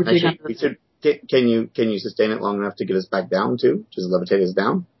 Actually, can you sustain it long enough to get us back down too? Just levitate us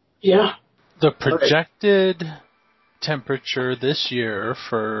down? Yeah. The projected temperature this year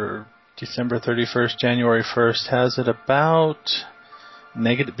for December 31st, January 1st has it about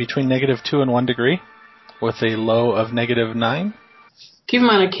between -2 and 1 degree with a low of -9. Keep in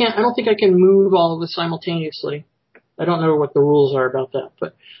mind, I don't think I can move all of us simultaneously. I don't know what the rules are about that,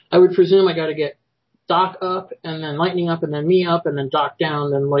 but I would presume I got to get Doc up, and then Lightning up, and then me up, and then Doc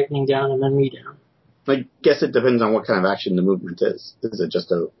down, then Lightning down, and then me down. I guess it depends on what kind of action the movement is. Is it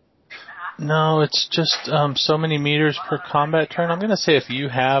just a... No, it's just so many meters per combat turn. I'm going to say if you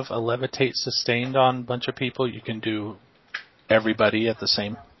have a levitate sustained on a bunch of people, you can do everybody at the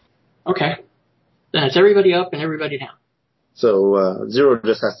same. Okay. Then it's everybody up and everybody down. So Zero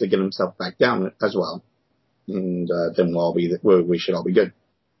just has to get himself back down as well. And then we should all be good.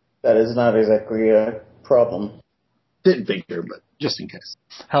 That is not exactly a problem. Didn't figure, but just in case.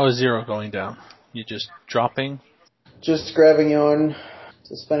 How is Zero going down? You just dropping? Just grabbing on,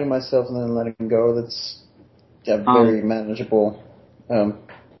 suspending myself, and then letting go. That's very manageable.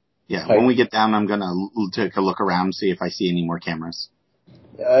 Yeah, when we get down, I'm going to take a look around, see if I see any more cameras.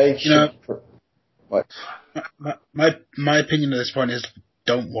 What? My opinion at this point is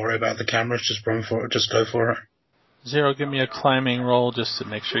don't worry about the cameras, just run for it, just go for it. Zero, give me a climbing roll just to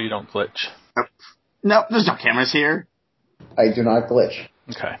make sure you don't glitch. No, there's no cameras here. I do not glitch.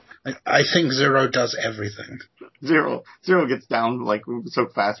 Okay. I think Zero does everything. Zero gets down like so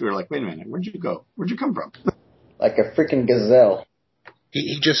fast. We were like, wait a minute, where'd you go? Where'd you come from? Like a freaking gazelle.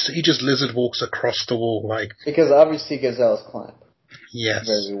 He just lizard walks across the wall like. Because obviously gazelles climb. Yes.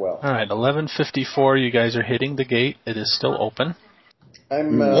 Very well. All right, 11:54. You guys are hitting the gate. It is still open.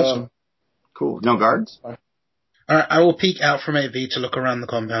 I'm cool. No guards. Alright, I will peek out from AV to look around the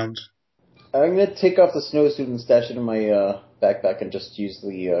compound. I'm gonna take off the snowsuit and stash it in my backpack and just use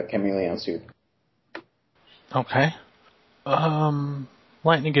the chameleon suit. Okay.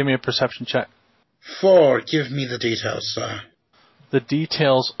 Lightning, give me a perception check. 4. Give me the details, sir. The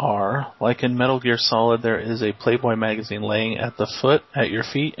details are, like in Metal Gear Solid, there is a Playboy magazine laying at your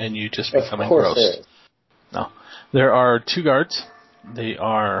feet, and you just become engrossed. There is. No. There are 2 guards. They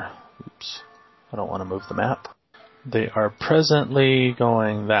are... Oops. I don't want to move the map. They are presently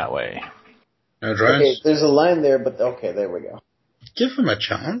going that way. No drones? Okay, there's a line there, but okay, there we go. Give them a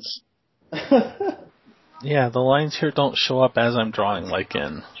chance. Yeah, the lines here don't show up as I'm drawing, like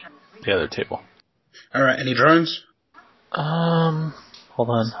in the other table. Alright, any drones? Hold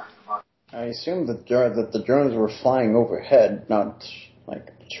on. I assume that the drones were flying overhead, not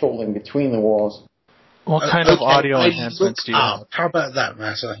like patrolling between the walls. What kind of audio enhancements do you have? How about that,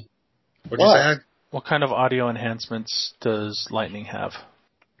 Massa? What'd you say? What kind of audio enhancements does Lightning have?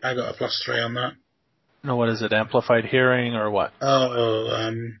 I got a +3 on that. No, what is it? Amplified hearing or what?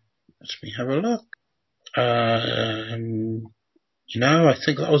 Let me have a look. I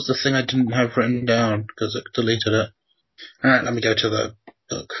think that was the thing I didn't have written down because it deleted it. Alright, let me go to the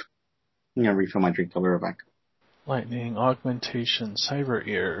book. I'm going to refill my drink. I'll be right back. Lightning, augmentation, cyber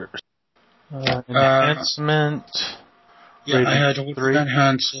ears, enhancement, Yeah, Rating I had all 3.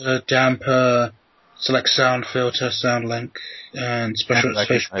 enhance, damper, select sound filter, sound link, and special And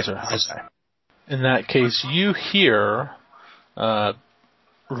facial recognizer. recognizer. Okay. In that case, you hear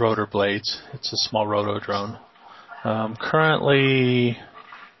rotor blades. It's a small roto drone. Currently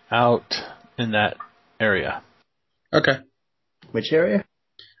out in that area. Okay. Which area?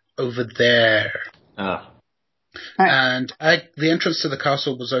 Over there. Ah. And the entrance to the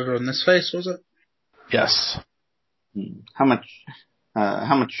castle was over on this face, was it? Yes. How much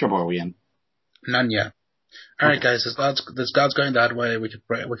trouble are we in? None yet. Alright guys, there's guards going that way, we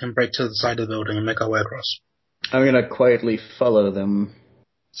can break to the side of the building and make our way across. I'm gonna quietly follow them.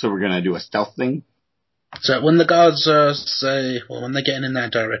 So we're gonna do a stealth thing? So when the guards when they're getting in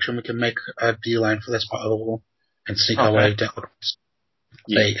that direction, we can make a beeline for this part of the wall and sneak our way down across.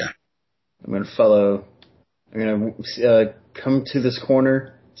 Yeah. There you go. I'm gonna follow. I'm gonna come to this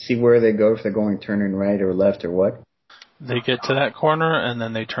corner, see where they go, if they're going turning right or left or what. They get to that corner and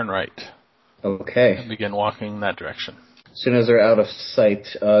then they turn right Okay. and begin walking in that direction. As soon as they're out of sight,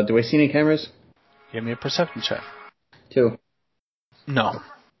 do I see any cameras? Give me a perception check. 2. No.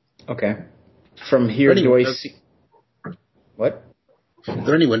 Okay. From here, Ready, do I windows. see... What? Are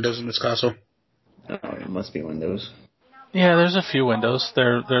there any windows in this castle? Oh, it must be windows. Yeah, there's a few windows.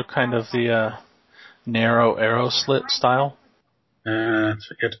 They're kind of the narrow arrow slit style.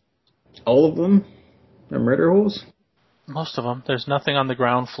 Good. All of them are murder holes? Most of them. There's nothing on the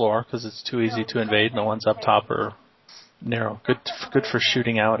ground floor because it's too easy to invade. No one's up top or narrow. Good for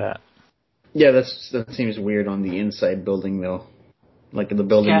shooting out at. Yeah, that seems weird on the inside building, though. Like the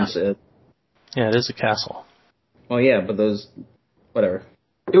buildings... Yeah, it is a castle. well, yeah, but those... Whatever.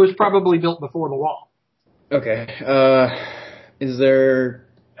 It was probably built before the wall. Okay. Is there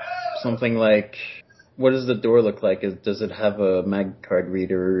something like... What does the door look like? Does it have a mag card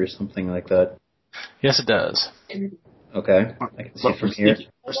reader or something like that? Yes, it does. Okay. I can see But from here.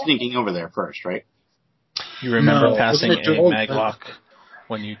 we're sneaking over there first, right? You remember No, passing wasn't it a old? maglock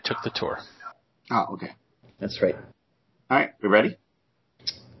when you took the tour. Oh, okay. That's right. Alright, we ready?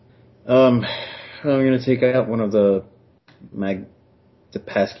 I'm gonna take out one of the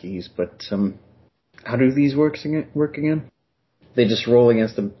passkeys, but how do these work again? They just roll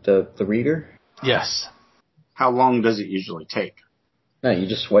against the reader? Yes. How long does it usually take? No, you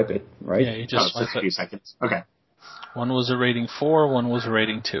just swipe it, right? Yeah, you just just a few swipe it. seconds. Okay. One was a rating 4, one was a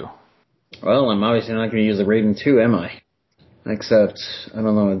rating 2. Well, I'm obviously not gonna use the rating 2, am I? Except, I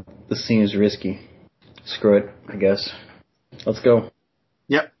don't know, this seems risky. Screw it, I guess. Let's go.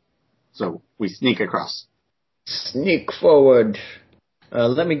 Yep. So we sneak across. Sneak forward.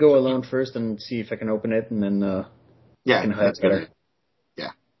 Let me go alone first and see if I can open it, and then Yeah, I can hide that's better. good. Yeah.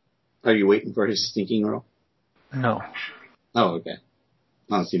 Are you waiting for his sneaking roll? No. Oh, okay.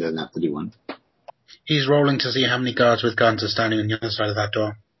 Oh, so he doesn't have to do one. He's rolling to see how many guards with guns are standing on the other side of that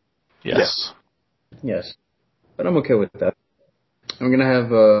door. Yes. Yes. But I'm okay with that. I'm gonna have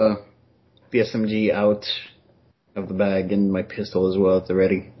the SMG out of the bag and my pistol as well at the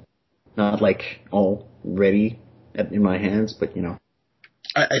ready. Not like all ready in my hands, but you know.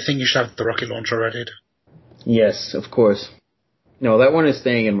 I think you should have the rocket launcher ready. Yes, of course. No, that one is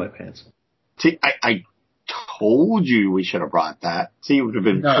staying in my pants. See, I told you we should have brought that. See, it would have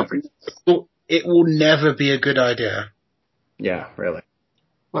been No. perfect. It will never be a good idea. Yeah, really.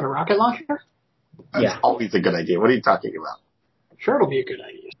 What, a rocket launcher? That's Yeah. always a good idea. What are you talking about? Sure, it'll be a good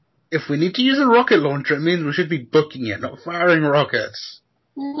idea. If we need to use a rocket launcher, it means we should be booking it, not firing rockets.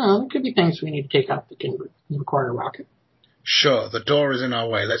 No, there could be things we need to take out that can require a rocket. Sure, the door is in our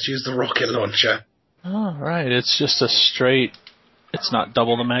way. Let's use the rocket launcher. Oh, right. It's just a straight... It's not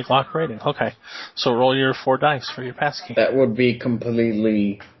double the maglock rating. Okay. So roll your 4 dice for your passkey. That would be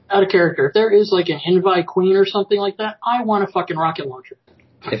completely... Out of character. If there is like an Invite Queen or something like that, I want a fucking rocket launcher.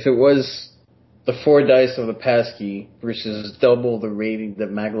 If it was the 4 dice of the passkey versus double the rating, the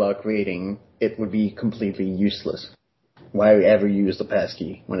maglock rating, it would be completely useless. Why ever use the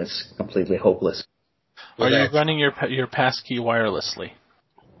passkey when it's completely hopeless? Are you running your passkey wirelessly?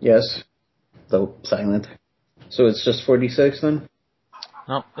 Yes, though silent. So it's just 46 then?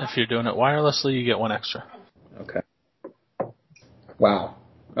 Nope. If you're doing it wirelessly, you get 1 extra. Okay. Wow.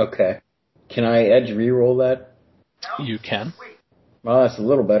 Okay. Can I edge reroll that? You can. Well, that's a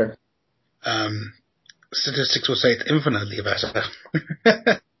little better. Statistics will say it's infinitely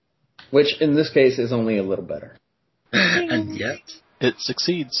better. Which, in this case, is only a little better. And yet... It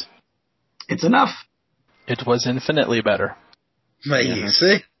succeeds. It's enough. It was infinitely better. Mate, Yeah. you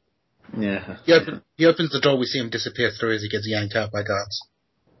see? Yeah. He opens the door, we see him disappear through as he gets yanked out by guards.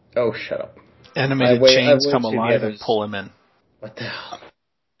 Oh, shut up. Animated I chains wait come till the alive and others- pull him in. What the hell?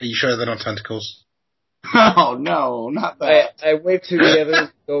 Are you sure they're not tentacles? Oh no, not that. I wave to the others,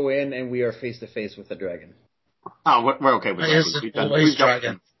 go in, and we are face to face with the dragon. Oh, we're okay with Yes, dragons. always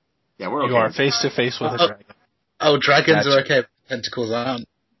dragon. Yeah, we're okay. You are with face to face with a dragon. Oh, dragons are Gotcha. okay. Tentacles aren't.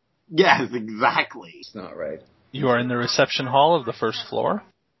 Yes, exactly. It's not right. You are in the reception hall of the first floor.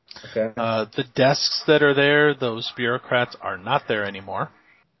 Okay. The desks that are there, those bureaucrats are not there anymore.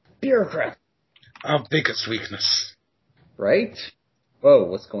 Bureaucrat. Our biggest weakness. Right? Whoa,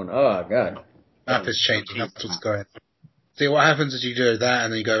 what's going on? Oh, God. Map is changing. That's what's going on. See, what happens is you do that,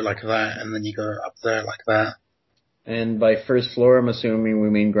 and then you go like that, and then you go up there like that. And by first floor, I'm assuming we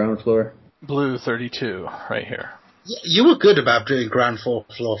mean ground floor? Blue 32, right here. You were good about doing ground floor,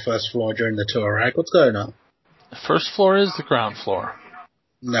 first floor during the tour, right? What's going on? The first floor is the ground floor.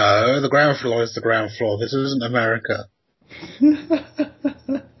 No, the ground floor is the ground floor. This isn't America.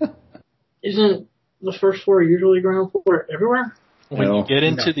 Isn't the first floor usually ground floor everywhere? When No. you get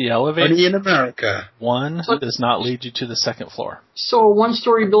into the elevator, Only in America. one does not lead you to the second floor. So a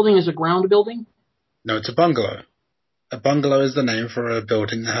one-story building is a ground building? No, it's a bungalow. A bungalow is the name for a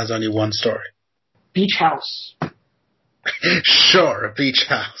building that has only one story. Beach house. Sure, a beach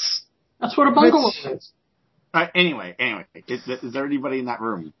house. That's what a bungalow is. Anyway, is there anybody in that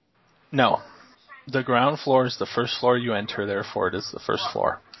room? No. The ground floor is the first floor you enter, therefore it is the first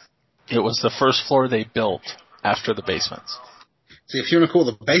floor. It was the first floor they built after the basements. See, if you want to call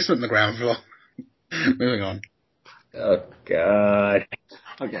the basement the ground floor. Moving on. Oh, God.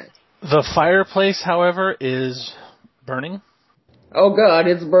 Okay. The fireplace, however, is burning. Oh, God,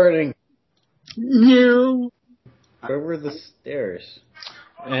 it's burning. No. Where were the stairs?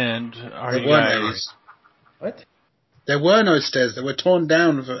 And are There you were guys... What? There were no stairs. They were torn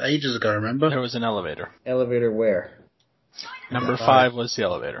down for ages ago, remember? There was an elevator. Elevator where? Number 5 was the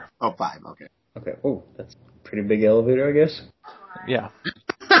elevator. Oh, 5, okay. Okay. Oh, that's a pretty big elevator, I guess. Yeah.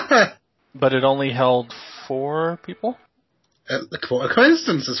 But it only held 4 people? What a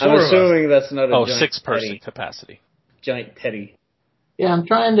coincidence, there's I'm 4 of us. assuming that's not a Oh, giant 6-person teddy. capacity. Giant teddy. Yeah, I'm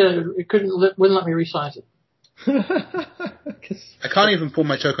trying to. It wouldn't let me resize it, I can't even pull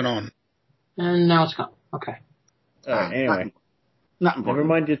my token on. and now it's gone. Okay. Alright, anyway. Not important. Never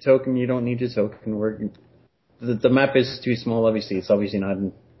mind your token. You don't need your token. The map is too small, obviously. It's obviously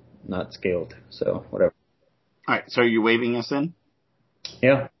not scaled. So, whatever. Alright, so are you waving us in?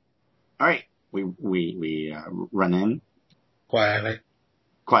 Yeah. Alright. We run in Quietly.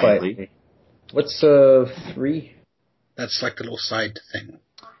 quietly. What's 3? That's like the little side thing.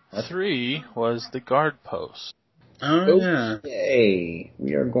 3 was the guard post. Oh, yeah. Okay.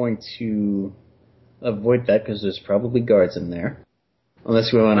 We are going to avoid that because there's probably guards in there.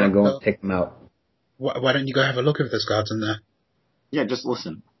 Unless we want to go and pick them out. Why don't you go have a look if there's guards in there? Yeah, just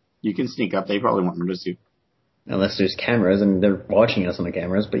listen. You can sneak up. They probably won't notice you. Unless there's cameras and they're watching us on the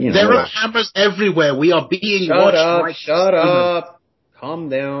cameras, but you know. There are cameras everywhere. We are being Shut watched. up! right Shut this moment. up! Calm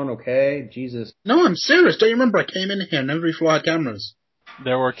down, okay? Jesus. No, I'm serious. Don't you remember I came in here and every floor had cameras?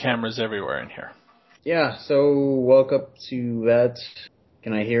 There were cameras everywhere in here. Yeah, so walk up to that.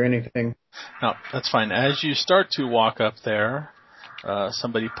 Can I hear anything? No, that's fine. As you start to walk up there,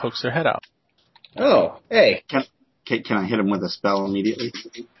 somebody pokes their head out. Oh, hey. Can I hit him with a spell immediately?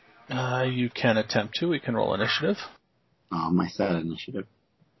 You can attempt to. We can roll initiative. My set initiative.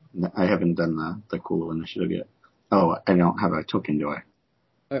 I haven't done the cool initiative yet. Oh, I don't have a token, do I?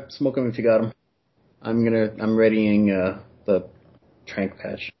 Alright, smoke him if you got him. I'm readying the trank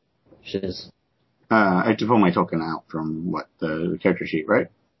patch. Shiz. I have to pull my token out from the character sheet, right?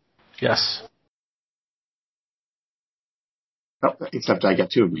 Yes. Oh, except I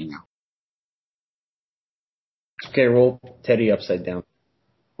get 2 of me now. Okay, roll Teddy upside down.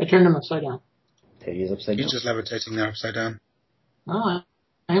 I turned him upside down. Teddy is upside He's down. just levitating there upside down. Oh,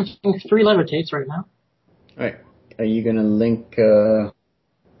 I am seeing 3 levitates right now. Alright, are you gonna link the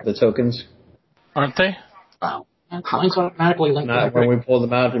tokens? Aren't they? Wow. Mine's automatically linked. Not when we pull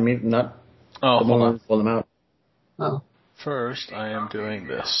them out, not Oh, the hold moment on. we pull them out. Oh. First, I am doing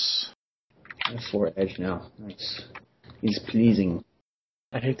this. 4 edge now. Nice. He's pleasing.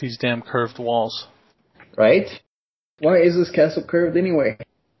 I hate these damn curved walls. Right? Why is this castle curved anyway?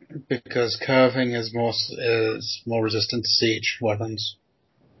 Because curving is more resistant to siege weapons.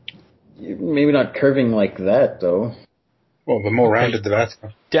 Maybe not curving like that, though. Well, the more rounded the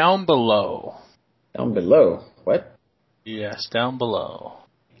better. Down below. Down below. What? Yes, down below.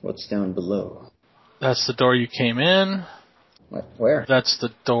 What's down below? That's the door you came in. What? Where? That's the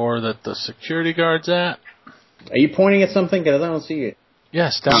door that the security guard's at. Are you pointing at something? Because I don't see it.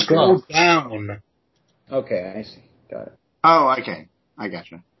 Yes, down Scroll below. down. Okay, I see. Got it. Oh, okay. I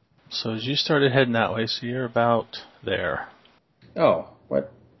gotcha. So as you started heading that way, so you're about there. Oh,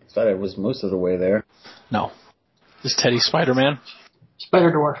 what? I thought it was most of the way there. No. Is Teddy Spider-Man?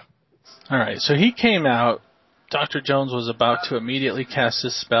 Spider Dwarf. Alright, so he came out. Dr. Jones was about to immediately cast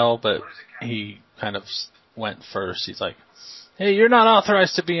his spell, but he kind of went first. He's like, hey, you're not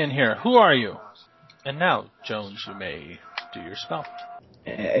authorized to be in here. Who are you? And now, Jones, you may do your spell.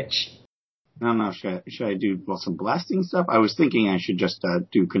 I don't know. Should I do some blasting stuff? I was thinking I should just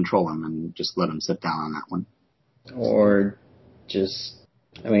do control him and just let him sit down on that one. Or just,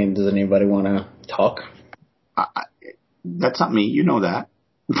 does anybody want to talk? That's not me. You know that.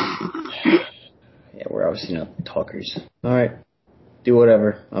 Yeah, we're obviously not talkers. Alright. Do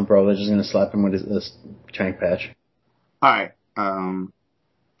whatever. I'm probably just going to slap him with this trank patch. Alright.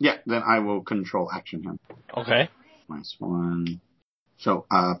 Yeah, then I will control action him. Okay. -1. So,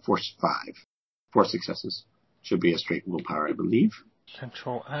 force 5. 4 successes. Should be a straight willpower, I believe.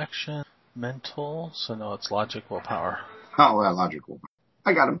 Control action, mental, so no, it's logic willpower. Oh, well, logic willpower.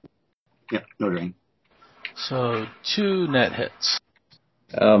 I got him. Yep, no drain. So, 2 net hits.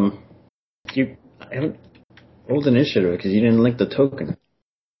 I haven't rolled initiative because you didn't link the token.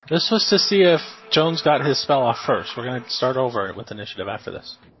 This was to see if Jones got his spell off first. We're going to start over with initiative after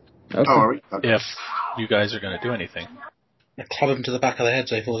this. Okay. Oh, are we? Okay. If you guys are going to do anything. I club him to the back of the head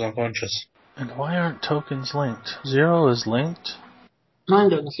so he falls unconscious. And why aren't tokens linked? 0 is linked? Mine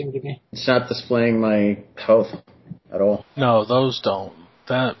doesn't seem to be. It's not displaying my health at all. No, those don't.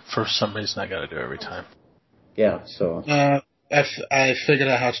 That, for some reason, I got to do every time. Yeah, so... I figured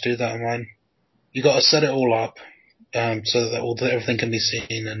out how to do that on mine. You got to set it all up so that everything can be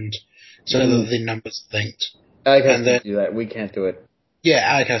seen and so that the numbers are linked. Ag has to do that. We can't do it. Yeah,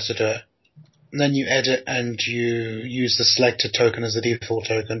 Ag has to do it. And then you edit and you use the selected token as the default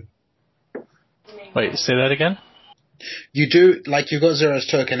token. Wait, say that again? You do, like, you've got Zero's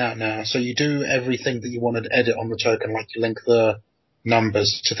token out now, so you do everything that you wanted to edit on the token, like you link the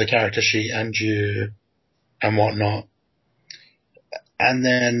numbers to the character sheet and whatnot. And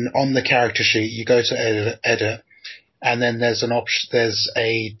then on the character sheet, you go to edit, and then there's an option, there's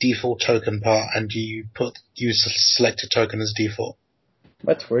a default token part, and you use the selected token as default.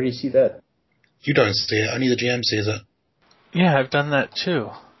 What? Where do you see that? You don't see it, only the GM sees it. Yeah, I've done that too.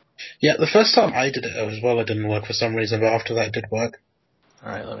 Yeah, the first time I did it as well, it didn't work for some reason, but after that it did work.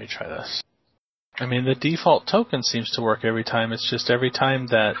 Alright, let me try this. The default token seems to work every time. It's just every time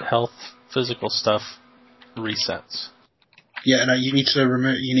that health, physical stuff resets. Yeah, no, you need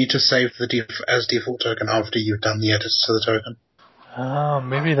to save the as default token after you've done the edits to the token. Oh,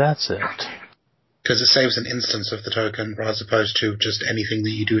 maybe that's it. Because it saves an instance of the token, as opposed to just anything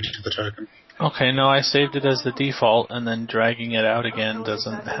that you do to the token. Okay, no, I saved it as the default, and then dragging it out again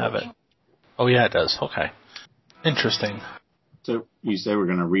doesn't have it. Oh yeah, it does. Okay. Interesting. So, you say we're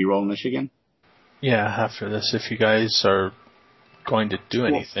going to re-roll Michigan? Yeah, after this, if you guys are going to do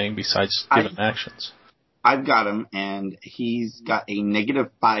anything besides give him actions. I've got him, and he's got a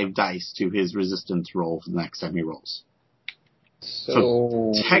 -5 dice to his resistance roll for the next time he rolls.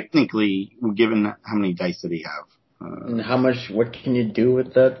 So technically, given how many dice did he have? And what can you do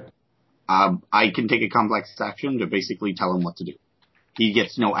with that? I can take a complex action to basically tell him what to do. He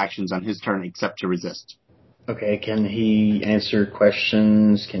gets no actions on his turn except to resist. Okay, can he answer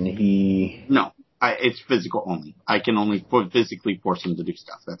questions? Can he... No, it's physical only. I can only physically force him to do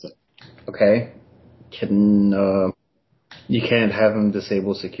stuff. That's it. Okay. You can't have him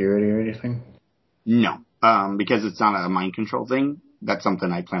disable security or anything? No, because it's not a mind control thing. That's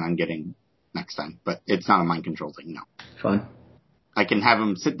something I plan on getting next time, but it's not a mind control thing, no. Fine. I can have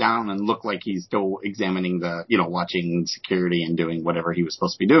him sit down and look like he's still examining watching security and doing whatever he was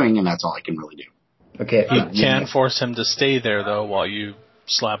supposed to be doing, and that's all I can really do. Okay. You can force him to stay there, though, while you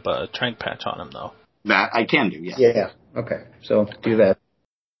slap a trank patch on him, though. That I can do, yes. Yeah, okay. So, do that.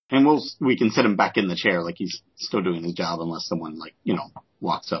 And we can sit him back in the chair like he's still doing his job unless someone,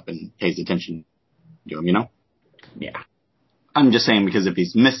 walks up and pays attention to him, Yeah. I'm just saying because if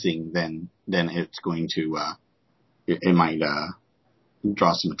he's missing, then it's going to, it might,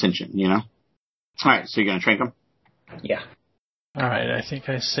 draw some attention, Alright, so you're gonna trank him? Yeah. Alright, I think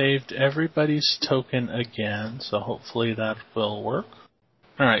I saved everybody's token again, so hopefully that will work.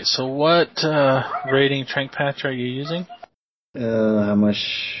 Alright, so what rating trank patch are you using? How much?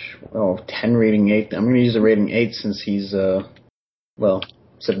 10 rating 8. I'm gonna use a rating 8 since he's,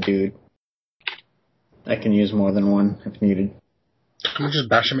 subdued. I can use more than one if needed. Can we just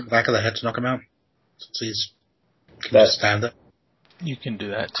bash him in the back of the head to knock him out? Since he's... Can you just stand there? You can do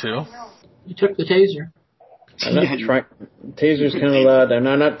that, too. You took the taser. I'm not trying... Taser's kind of loud. I'm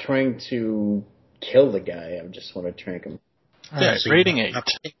not trying to kill the guy. I just want to trank him. Alright, so rating 8.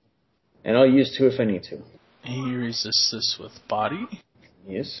 And I'll use 2 if I need to. He resists this with body.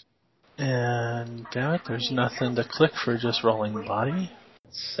 Yes. And damn it, there's nothing to click for just rolling body.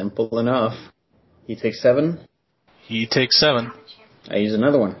 Simple enough. He takes 7. He takes 7. I use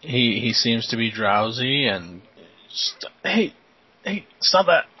another one. He seems to be drowsy and... Hey, stop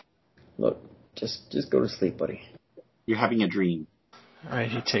that. Look, just go to sleep, buddy. You're having a dream. Alright,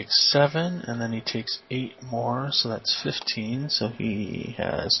 he takes 7, and then he takes 8 more, so that's 15, so he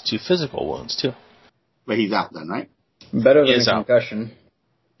has 2 physical wounds, too. But he's out then, right? Better He than is a out. concussion.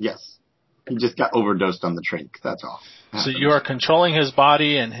 Yes. He just got overdosed on the drink, that's all. So you are controlling his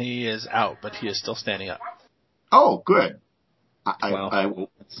body, and he is out, but he is still standing up. Oh, good. Wow. I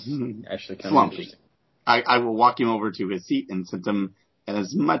will Actually, kind of Slumpy. interesting. I will walk him over to his seat and sit him in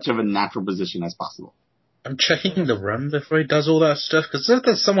as much of a natural position as possible. I'm checking the room before he does all that stuff, because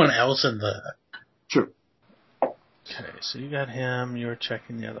there's someone else in there. True. Okay, so you got him, you were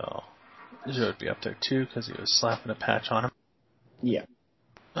checking the other... Zero would be up there, too, because he was slapping a patch on him. Yeah.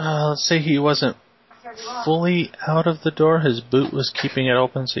 Let's say he wasn't fully out of the door. His boot was keeping it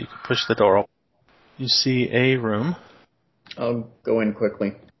open, so you could push the door open. You see a room. I'll go in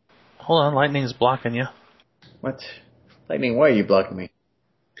quickly. Hold on, lightning's blocking you. What? Lightning, why are you blocking me?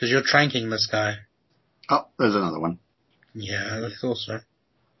 Because you're tranking this guy. Oh, there's another one. Yeah, I thought so.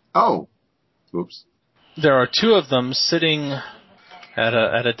 Oh. Oops. There are 2 of them sitting at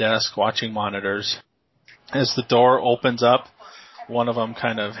a desk watching monitors. As the door opens up, one of them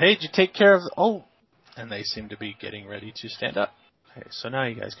kind of, hey, did you take care of... Oh! And they seem to be getting ready to stand up. Okay, so now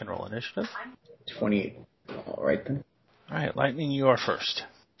you guys can roll initiative. 28. All right, then. Alright, Lightning, you are first.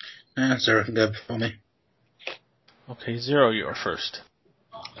 Zero can go before me. Okay, Zero, you are first.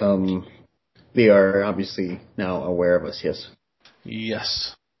 They are obviously now aware of us, yes.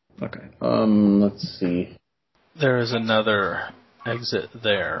 Yes. Okay. Let's see. There is another exit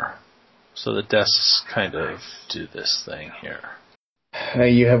there. So the desks kind of do this thing here.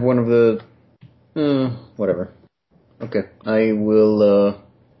 You have one of the... whatever. Okay. I will,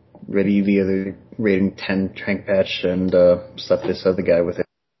 ready the other rating 10 trank patch and, slap this other guy with it.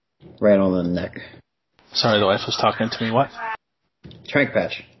 Right on the neck. Sorry, the wife was talking to me. What? Trank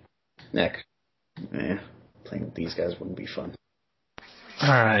patch. Neck. Playing with these guys wouldn't be fun.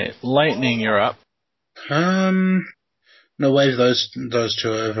 Alright, Lightning, you're up. No, wave those 2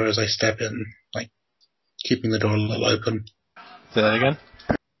 over as I step in, like keeping the door a little open. Say that again?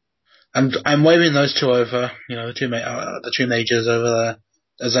 I'm waving those 2 over, the 2 mages over there,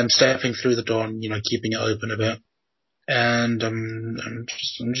 as I'm stepping through the door and keeping it open a bit. And I'm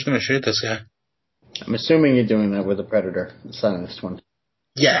just going to shoot this guy. I'm assuming you're doing that with a predator, the silenced one.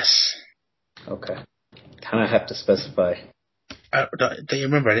 Yes. Okay. Kind of have to specify. Do you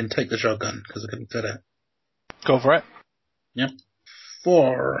remember I didn't take the shotgun because I couldn't fit it? Go for it. Yep.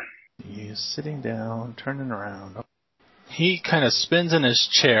 4. He's sitting down, turning around. He kind of spins in his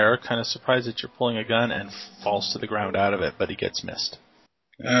chair, kind of surprised that you're pulling a gun, and falls to the ground out of it, but he gets missed.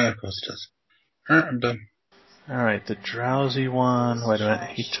 Of course it does. Alright, I'm done. Alright, the drowsy one. Wait a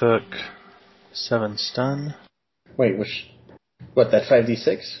minute. He took 7 stun. Wait, what, that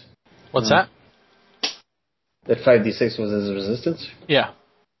 5d6? What's that? That 5d6 was his resistance? Yeah.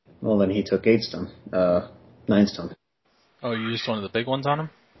 Well, then he took 8 stun. 9 stun. Oh, you used one of the big ones on him?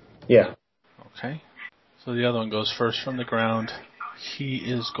 Yeah. Okay. So the other one goes first from the ground. He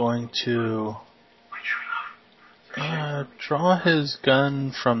is going to draw his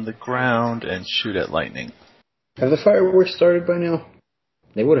gun from the ground and shoot at Lightning. Have the fireworks started by now?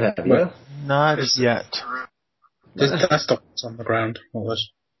 They would have, yeah? Not yet. That's the one that's on the ground. What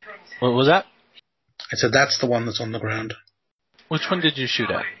was that? I said that's the one that's on the ground. Which one did you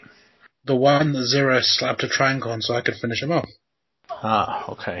shoot at? The one that Zero slapped a triangle on so I could finish him off.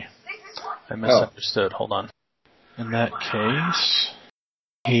 Ah, okay. I misunderstood. Hold on. In that case,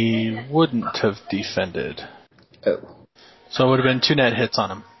 he wouldn't have defended. Oh. So it would have been 2 net hits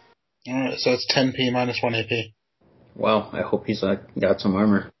on him. Alright, so it's 10p minus 1 AP. Wow, I hope he's got some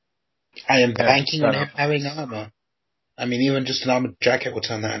armor. I am banking on him having armor. I mean, even just an armored jacket would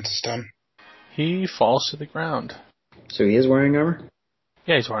turn that into stun. He falls to the ground. So he is wearing armor?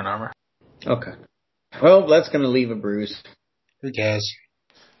 Yeah, he's wearing armor. Okay. Well, that's going to leave a bruise. Who cares?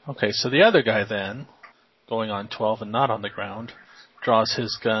 Okay, so the other guy then, going on 12 and not on the ground, draws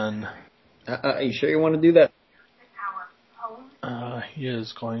his gun. Are you sure you want to do that? He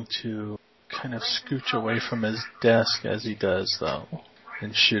is going to kind of scooch away from his desk as he does, though,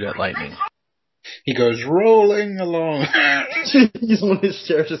 and shoot at Lightning. He goes rolling along. He's on his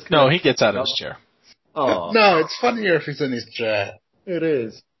chair just... No, he gets out of his chair. Oh. No, it's funnier if he's in his chair. It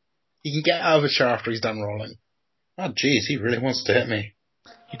is. He can get out of his chair after he's done rolling. Oh, jeez, he really wants to hit me.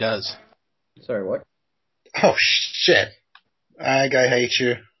 He does. Sorry, what? Oh, shit. I hate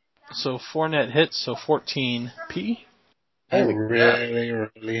you. So 4 net hits, so 14p. I really,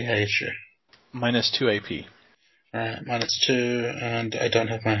 really hate you. Minus 2 AP. Alright, -2, and I don't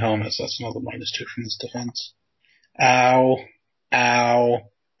have my helmet, so that's another -2 from this defense. Ow. Ow.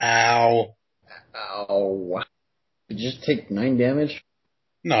 Ow. Ow. Did you just take 9 damage?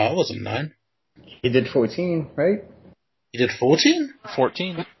 No, it wasn't 9. He did 14, right? He did 14?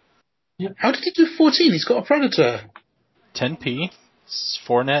 14. How did he do 14? He's got a Predator. 10p.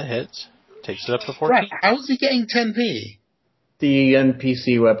 4 net hits. Takes it up to 14. Right, how is he getting 10p? The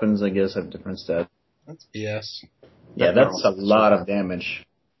NPC weapons, I guess, have different stats. That's BS. Yeah, that's a lot of damage.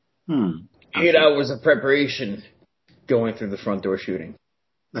 8 hours of preparation going through the front door shooting.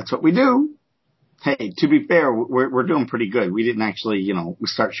 That's what we do. Hey, to be fair, we're doing pretty good. We didn't actually,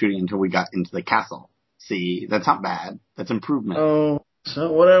 start shooting until we got into the castle. See, that's not bad. That's improvement. Oh, it's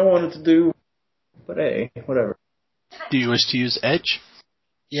not what I wanted to do. But hey, whatever. Do you wish to use edge?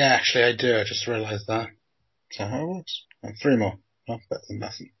 Yeah, actually I do. I just realized that. So how it works. 3 more. Oh, better than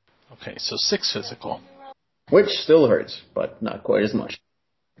nothing. Okay, so 6 physical. Which still hurts, but not quite as much.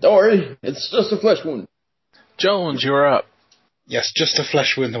 Don't worry, it's just a flesh wound. Jones, you're up. Yes, just a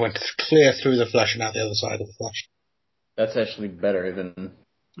flesh wound that went clear through the flesh and out the other side of the flesh. That's actually better than...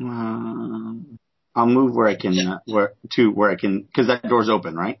 I'll move where I can, because that door's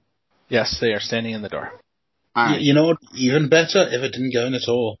open, right? Yes, they are standing in the door. Right. You know what? Even better if it didn't go in at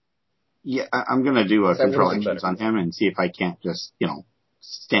all. Yeah, I'm going to do a That control wasn't actions better. on him and see if I can't just,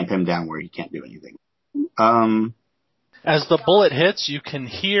 stamp him down where he can't do anything. As the bullet hits, you can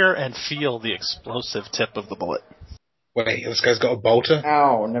hear and feel the explosive tip of the bullet. Wait, this guy's got a bolter?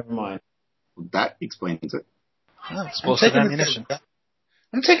 Ow, never mind. That explains it. Oh, explosive ammunition.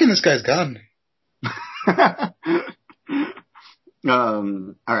 I'm taking this guy's gun.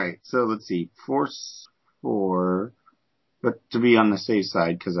 Alright, so let's see. Force 4, but to be on the safe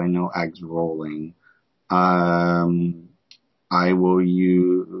side, because I know Ag's rolling, I will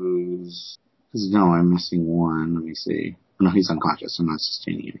use, no, I'm missing 1, let me see. No, he's unconscious, I'm not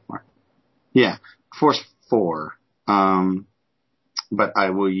sustaining anymore. Yeah, Force 4, but I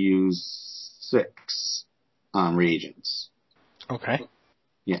will use 6, reagents. Okay.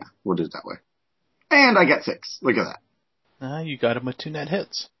 Yeah, we'll do it that way. And I get 6. Look at that. You got him with 2 net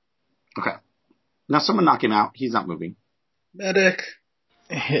hits. Okay. Now someone knock him out. He's not moving. Medic.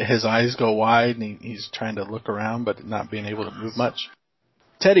 His eyes go wide, and he's trying to look around, but not being able to move much.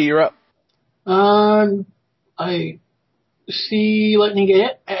 Teddy, you're up. I see lightning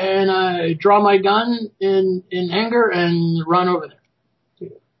hit, and I draw my gun in anger and run over there.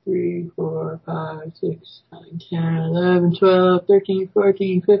 2, 3, 4, 5, 6, 9, 10, 11, 12, 13,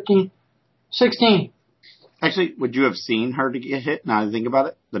 14, 15, 16. Actually, would you have seen her to get hit? Now I think about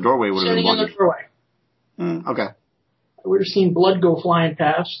it. The doorway would have been Standing in the blocked. doorway. Okay. I would have seen blood go flying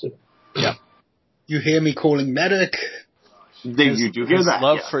past. Yeah. You hear me calling medic? Did you do hear His that?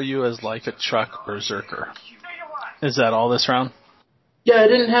 love Yeah. for you is like a truck berserker. Is that all this round? Yeah, I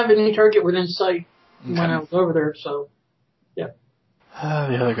didn't have any target within sight when I was over there, so yeah.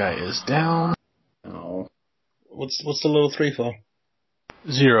 The other guy is down. Oh. What's the little 3 for?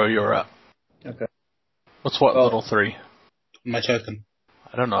 0, you're up. Okay. What's what little 3? My token.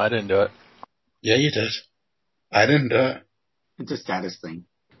 I don't know, I didn't do it. Yeah, you did. I didn't do it. It's a status thing.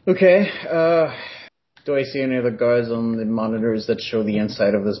 Okay, do I see any other guards on the monitors that show the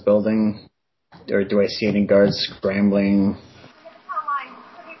inside of this building? Or do I see any guards scrambling?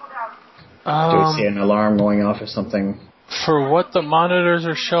 Do I see an alarm going off or something? For what the monitors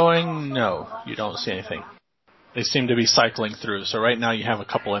are showing, no, you don't see anything. They seem to be cycling through, so right now you have a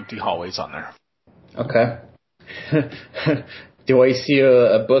couple empty hallways on there. Okay. Do I see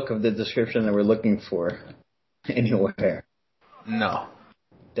a book of the description that we're looking for anywhere? No.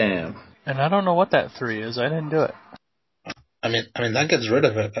 Damn. And I don't know what that 3 is, I didn't do it. I mean that gets rid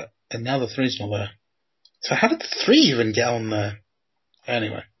of it, and now the 3's not there. So how did the 3 even get on there?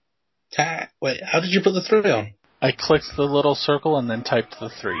 Anyway. Wait, how did you put the 3 on? I clicked the little circle and then typed the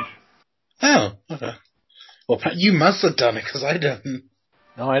 3. Oh, okay. Well, you must have done it, because I didn't.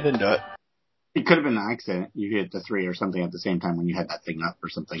 No, I didn't do it. It could have been an accident. You hit the 3 or something at the same time when you had that thing up or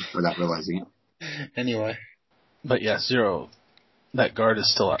something without realizing it. Anyway. But yeah, 0. That guard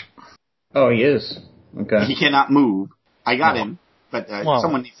is still up. Oh, he is. Okay. He cannot move. I got him, but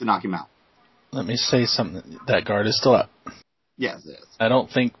someone needs to knock him out. Let me say something. That guard is still up. Yes, it is. I don't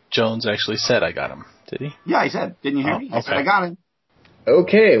think Jones actually said I got him. Did he? Yeah, I said. Didn't you hear me? I said okay. I got him.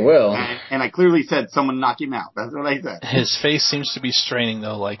 Okay, well. And I clearly said someone knock him out. That's what I said. His face seems to be straining,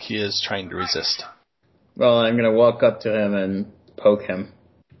 though, like he is trying to resist. Well, I'm going to walk up to him and poke him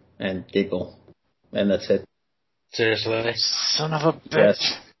and giggle. And that's it. Seriously? Son of a bitch.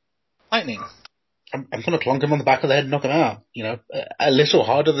 Yes. lightning. I'm going to clonk him on the back of the head and knock him out. A little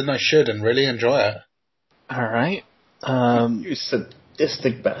harder than I should and really enjoy it. All right. You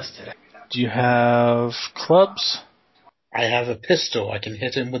sadistic bastard. Do you have clubs? I have a pistol. I can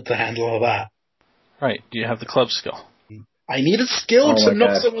hit him with the handle of that. Right. Do you have the club skill? I need a skill Oh to my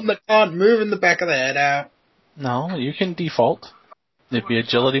knock God. someone that can't move in the back of the head out. No, you can default. It'd be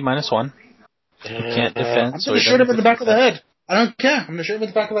agility -1. You can't defend. I'm so going to he shoot him doesn't in the back of the defend. head. I don't care. I'm going to shoot him in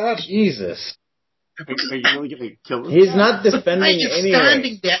the back of the head. Jesus. Are you really going to kill him? He's not I defending am anyway.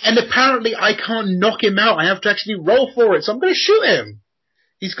 standing there, and apparently I can't knock him out. I have to actually roll for it, so I'm going to shoot him.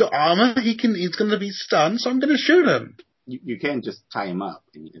 He's got armor. He's going to be stunned, so I'm going to shoot him. You can just tie him up.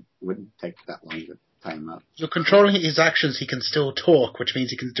 I mean, it wouldn't take that long to tie him up. So controlling his actions, he can still talk, which means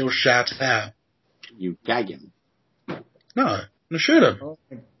he can still shout out. You gag him. No, I'm going to shoot him.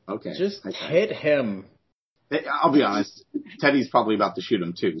 Okay. Just Okay. hit him. I'll be honest. Teddy's probably about to shoot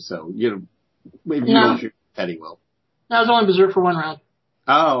him too, so maybe you No. don't shoot Teddy will. I was only berserk for 1 round.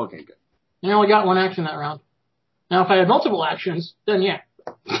 Oh, okay, good. I only got 1 action that round. Now, if I had multiple actions, then yeah.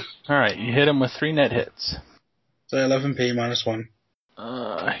 All right. You hit him with 3 net hits. So 11p -1.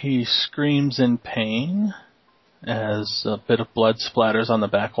 He screams in pain as a bit of blood splatters on the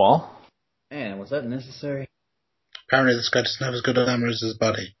back wall. Man, was that necessary? Apparently this guy doesn't have as good armor as his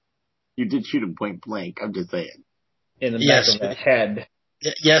buddy. You did shoot him point blank. I'm just saying. In the Yes, back of the head.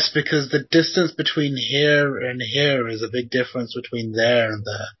 Yes, because the distance between here and here is a big difference between there and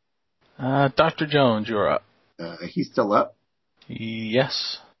there. Dr. Jones, you're up. He's still up.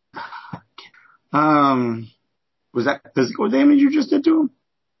 Yes. Was that physical damage you just did to him?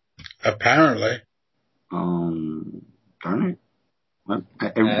 Apparently. Darn it. What?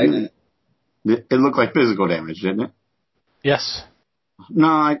 It looked like physical damage, didn't it? Yes. No,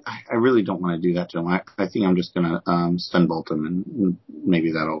 I really don't want to do that to him. I think I'm just gonna stun bolt him, and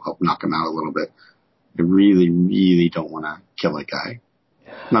maybe that'll help knock him out a little bit. I really, really don't want to kill a guy.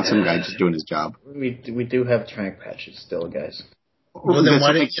 Not some guy just doing his job. We do have trank patches still, guys. Well, then That's why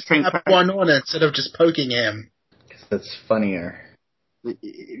what don't makes you train have patch- one on instead of just poking him? 'Cause that's funnier.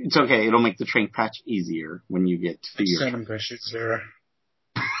 It's okay. It'll make the train patch easier when you get to your. Send him to shoot 0.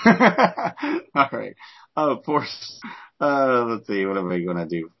 All right. Force. Let's see. What am I gonna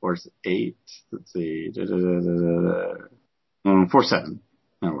do? Force 8. Let's see. Force 7.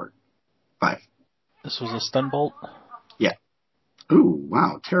 That'll work. 5. This was a stun bolt. Ooh,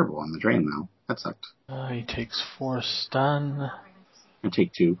 wow. Terrible on the drain though. That sucked. He takes 4 stun, I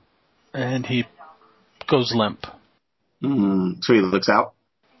take 2. and he goes limp. So he looks out.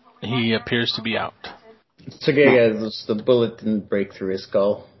 He appears to be out. It's okay, guys. The bullet didn't break through his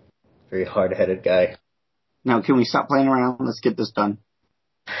skull. Very hard-headed guy. Now, can we stop playing around? Let's get this done.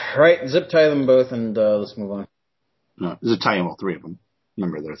 Right, zip tie them both, and let's move on. No, there's a tie in all 3 of them.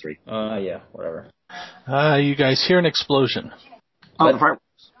 Remember, there are 3. Yeah, whatever. You guys hear an explosion, Oh, But- fire.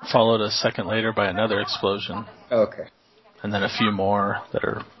 followed a second later by another explosion, Okay. and then a few more that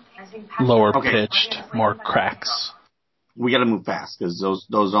are lower Okay. pitched, more cracks. We gotta move fast, because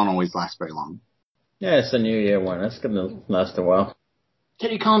those don't always last very long. Yeah, it's the New Year one. That's gonna last a while.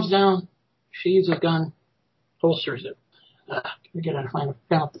 Teddy calms down, sheathes his gun, holsters it. Gotta get out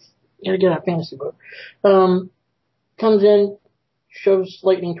of fantasy book. Comes in, shoves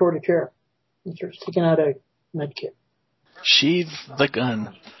Lightning toward a chair, and starts taking out a med kit. Sheathe the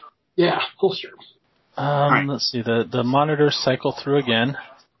gun. Yeah, holster. Right. Let's see. The monitors cycle through again,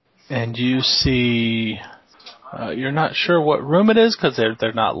 and you see. You're not sure what room it is because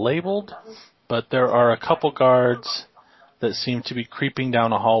they're not labeled, but there are a couple guards that seem to be creeping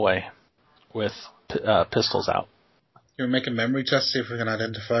down a hallway with pistols out. Can we make a memory test, see if we can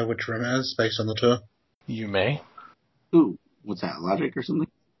identify which room it is based on the tour? You may. Ooh, what's that? Logic or something?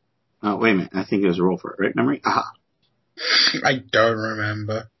 Oh, wait a minute. I think there's a roll for it, right? Memory? Aha. I don't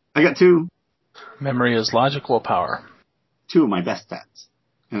remember. I got 2. Memory is logic willpower. 2 of my best stats.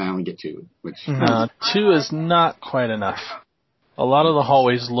 And I only get 2, which... 2 is not quite enough. A lot of the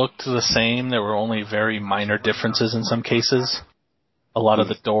hallways looked the same. There were only very minor differences in some cases. A lot of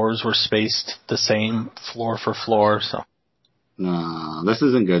the doors were spaced the same floor for floor. So No, this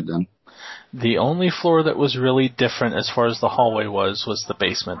isn't good then. the only floor that was really different as far as the hallway was the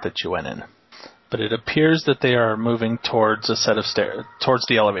basement that you went in. But it appears that they are moving towards a set of stairs, towards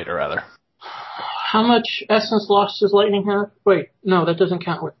the elevator rather. How much essence lost does Lightning have? Wait, no, that doesn't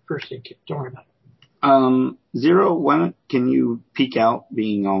count with first aid kit. Don't worry about it. 0, when can you peek out,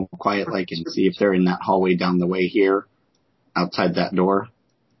 being all quiet like, and see if they're in that hallway down the way here, outside that door?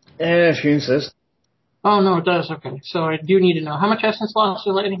 If you insist. Oh, no, it does. Okay, so I do need to know. How much essence lost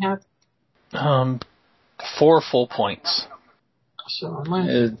does Lightning have? 4 full points. So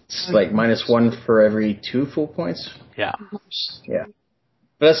minus. It's like -1 for every 2 full points. Yeah. Yeah.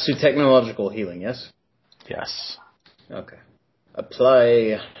 But that's to technological healing, yes? Yes. Okay.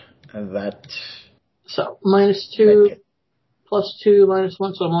 Apply that. So -2, +2,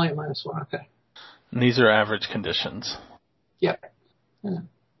 -1, so I'm only at -1. Okay. And these are average conditions. Yep.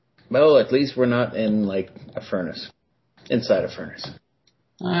 Well, at least we're not in, like, a furnace. Inside a furnace.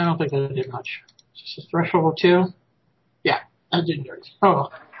 I don't think that did much. Just a threshold of 2. Yeah, that didn't do it. Oh,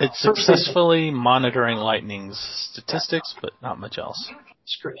 well. It's successfully monitoring lightning's statistics, but not much else.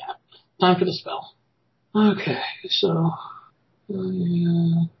 Screw that. Time for the spell. Okay, so...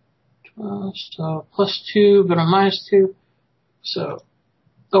 so +2, but I'm -2. So...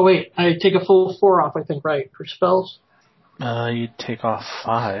 Oh, wait, I take a full 4 off, I think, right, for spells? You take off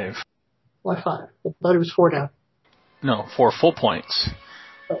 5. Why 5? I thought it was 4 down. No, 4 full points.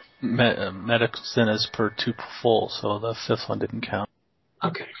 Oh. Medicine is per 2 full, so the 5th one didn't count.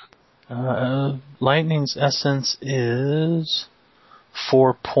 Okay. Lightning's essence is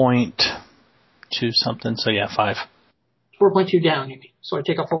 4.2 something, so yeah, 5. 4.2 down, you mean. So I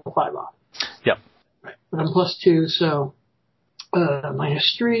take a full 5 off. Yep. Right. But I'm +2, so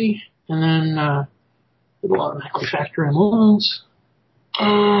 -3, and then it'll automatically factor in wounds.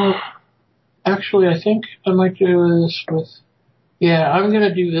 Actually, I think I might do this with... Yeah, I'm going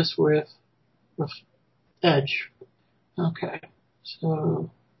to do this with Edge. Okay, so...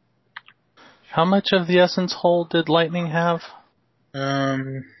 How much of the essence hole did lightning have?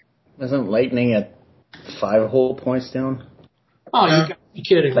 Isn't lightning at 5 whole points down? Oh, you gotta be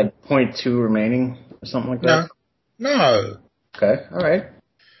kidding. Like 0.2 remaining or something like that? No. Okay, alright.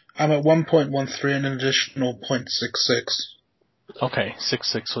 I'm at 1.13 and an additional 0.66. Okay,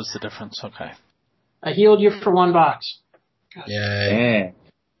 6.6 was the difference, okay. I healed you for 1 box. Yay. Dang.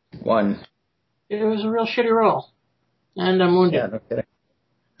 1. It was a real shitty roll. And I'm wounded. Yeah, no kidding.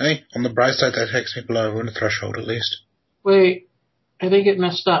 Hey, on the bright side, that takes me below wound threshold at least. Wait, I think it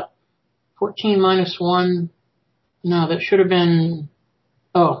messed up. 14 -1. No, that should have been...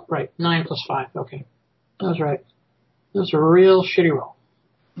 Oh, right, 9 + 5. Okay. That was right. That was a real shitty roll.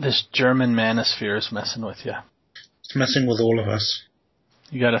 This German manosphere is messing with you. It's messing with all of us.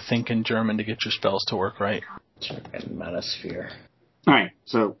 You gotta think in German to get your spells to work right. German manosphere. Alright,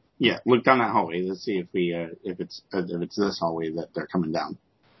 so, yeah, look down that hallway. Let's see if it's this hallway that they're coming down.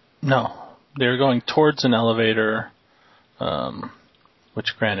 No, they're going towards an elevator,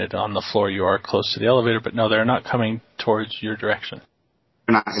 which granted on the floor you are close to the elevator, but no, they're not coming towards your direction.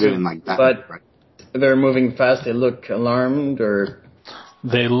 They're not doing like that. But right? they're moving fast. They look alarmed or...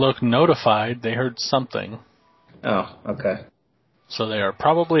 They look notified. They heard something. Oh, okay. So they are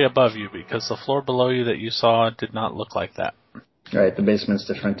probably above you because the floor below you that you saw did not look like that. Right, the basement's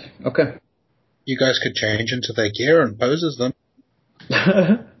different. Okay. You guys could change into their gear and pose as them.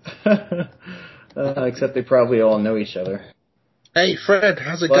 Except they probably all know each other. Hey, Fred,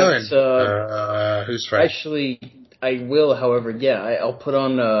 how's it But, going? Who's Fred? Actually, I will, however, yeah, I'll put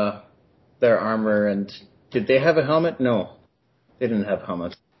on their armor and... Did they have a helmet? No. They didn't have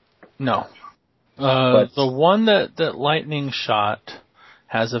helmets. No. But- The one that lightning shot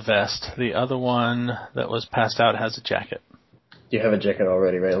has a vest. The other one that was passed out has a jacket. You have a jacket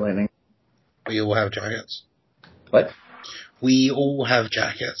already, right, Lightning? We all have jackets. What? We all have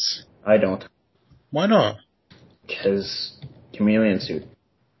jackets. I don't. Why not? Because chameleon suit.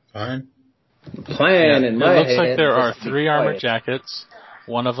 Fine. The plan in my It looks head like there is are to be 3 armored quiet. jackets.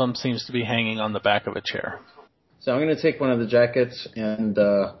 One of them seems to be hanging on the back of a chair. So I'm going to take one of the jackets and,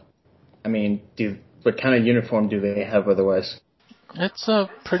 what kind of uniform do they have otherwise? It's a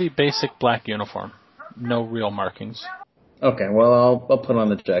pretty basic black uniform. No real markings. Okay, well, I'll put on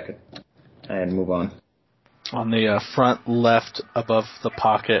the jacket and move on. On the front left above the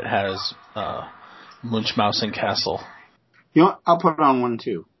pocket has Munchausen Castle. You know what? I'll put on one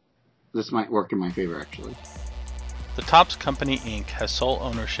too. This might work in my favor, actually. The Topps Company Inc. has sole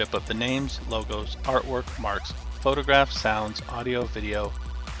ownership of the names, logos, artwork, marks, photographs, sounds, audio, video,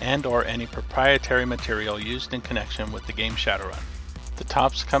 and or any proprietary material used in connection with the game Shadowrun. The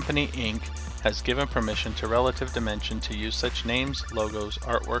Topps Company Inc. has given permission to Relative Dimension to use such names, logos,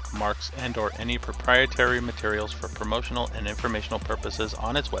 artwork, marks, and or any proprietary materials for promotional and informational purposes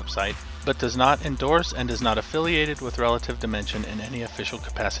on its website, but does not endorse and is not affiliated with Relative Dimension in any official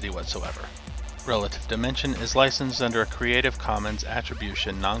capacity whatsoever. Relative Dimension is licensed under a Creative Commons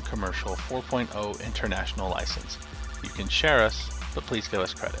Attribution Non-Commercial 4.0 International License. You can share us, but please give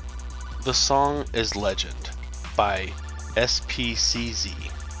us credit. The song is Legend by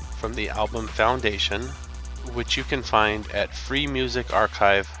SPCZ from the album Foundation, which you can find at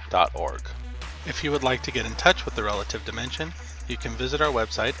freemusicarchive.org. If you would like to get in touch with the Relative Dimension, You can visit our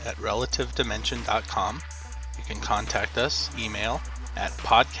website at relativedimension.com. You can contact us, email at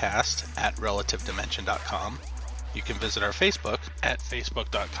podcast@relativedimension.com. You can visit our Facebook at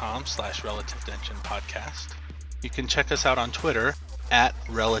facebook.com/relativedimensionpodcast. You can check us out on Twitter at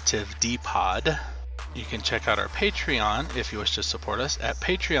relativedpod. You can check out our Patreon if you wish to support us at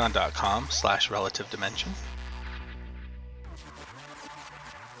patreon.com/relativedimension.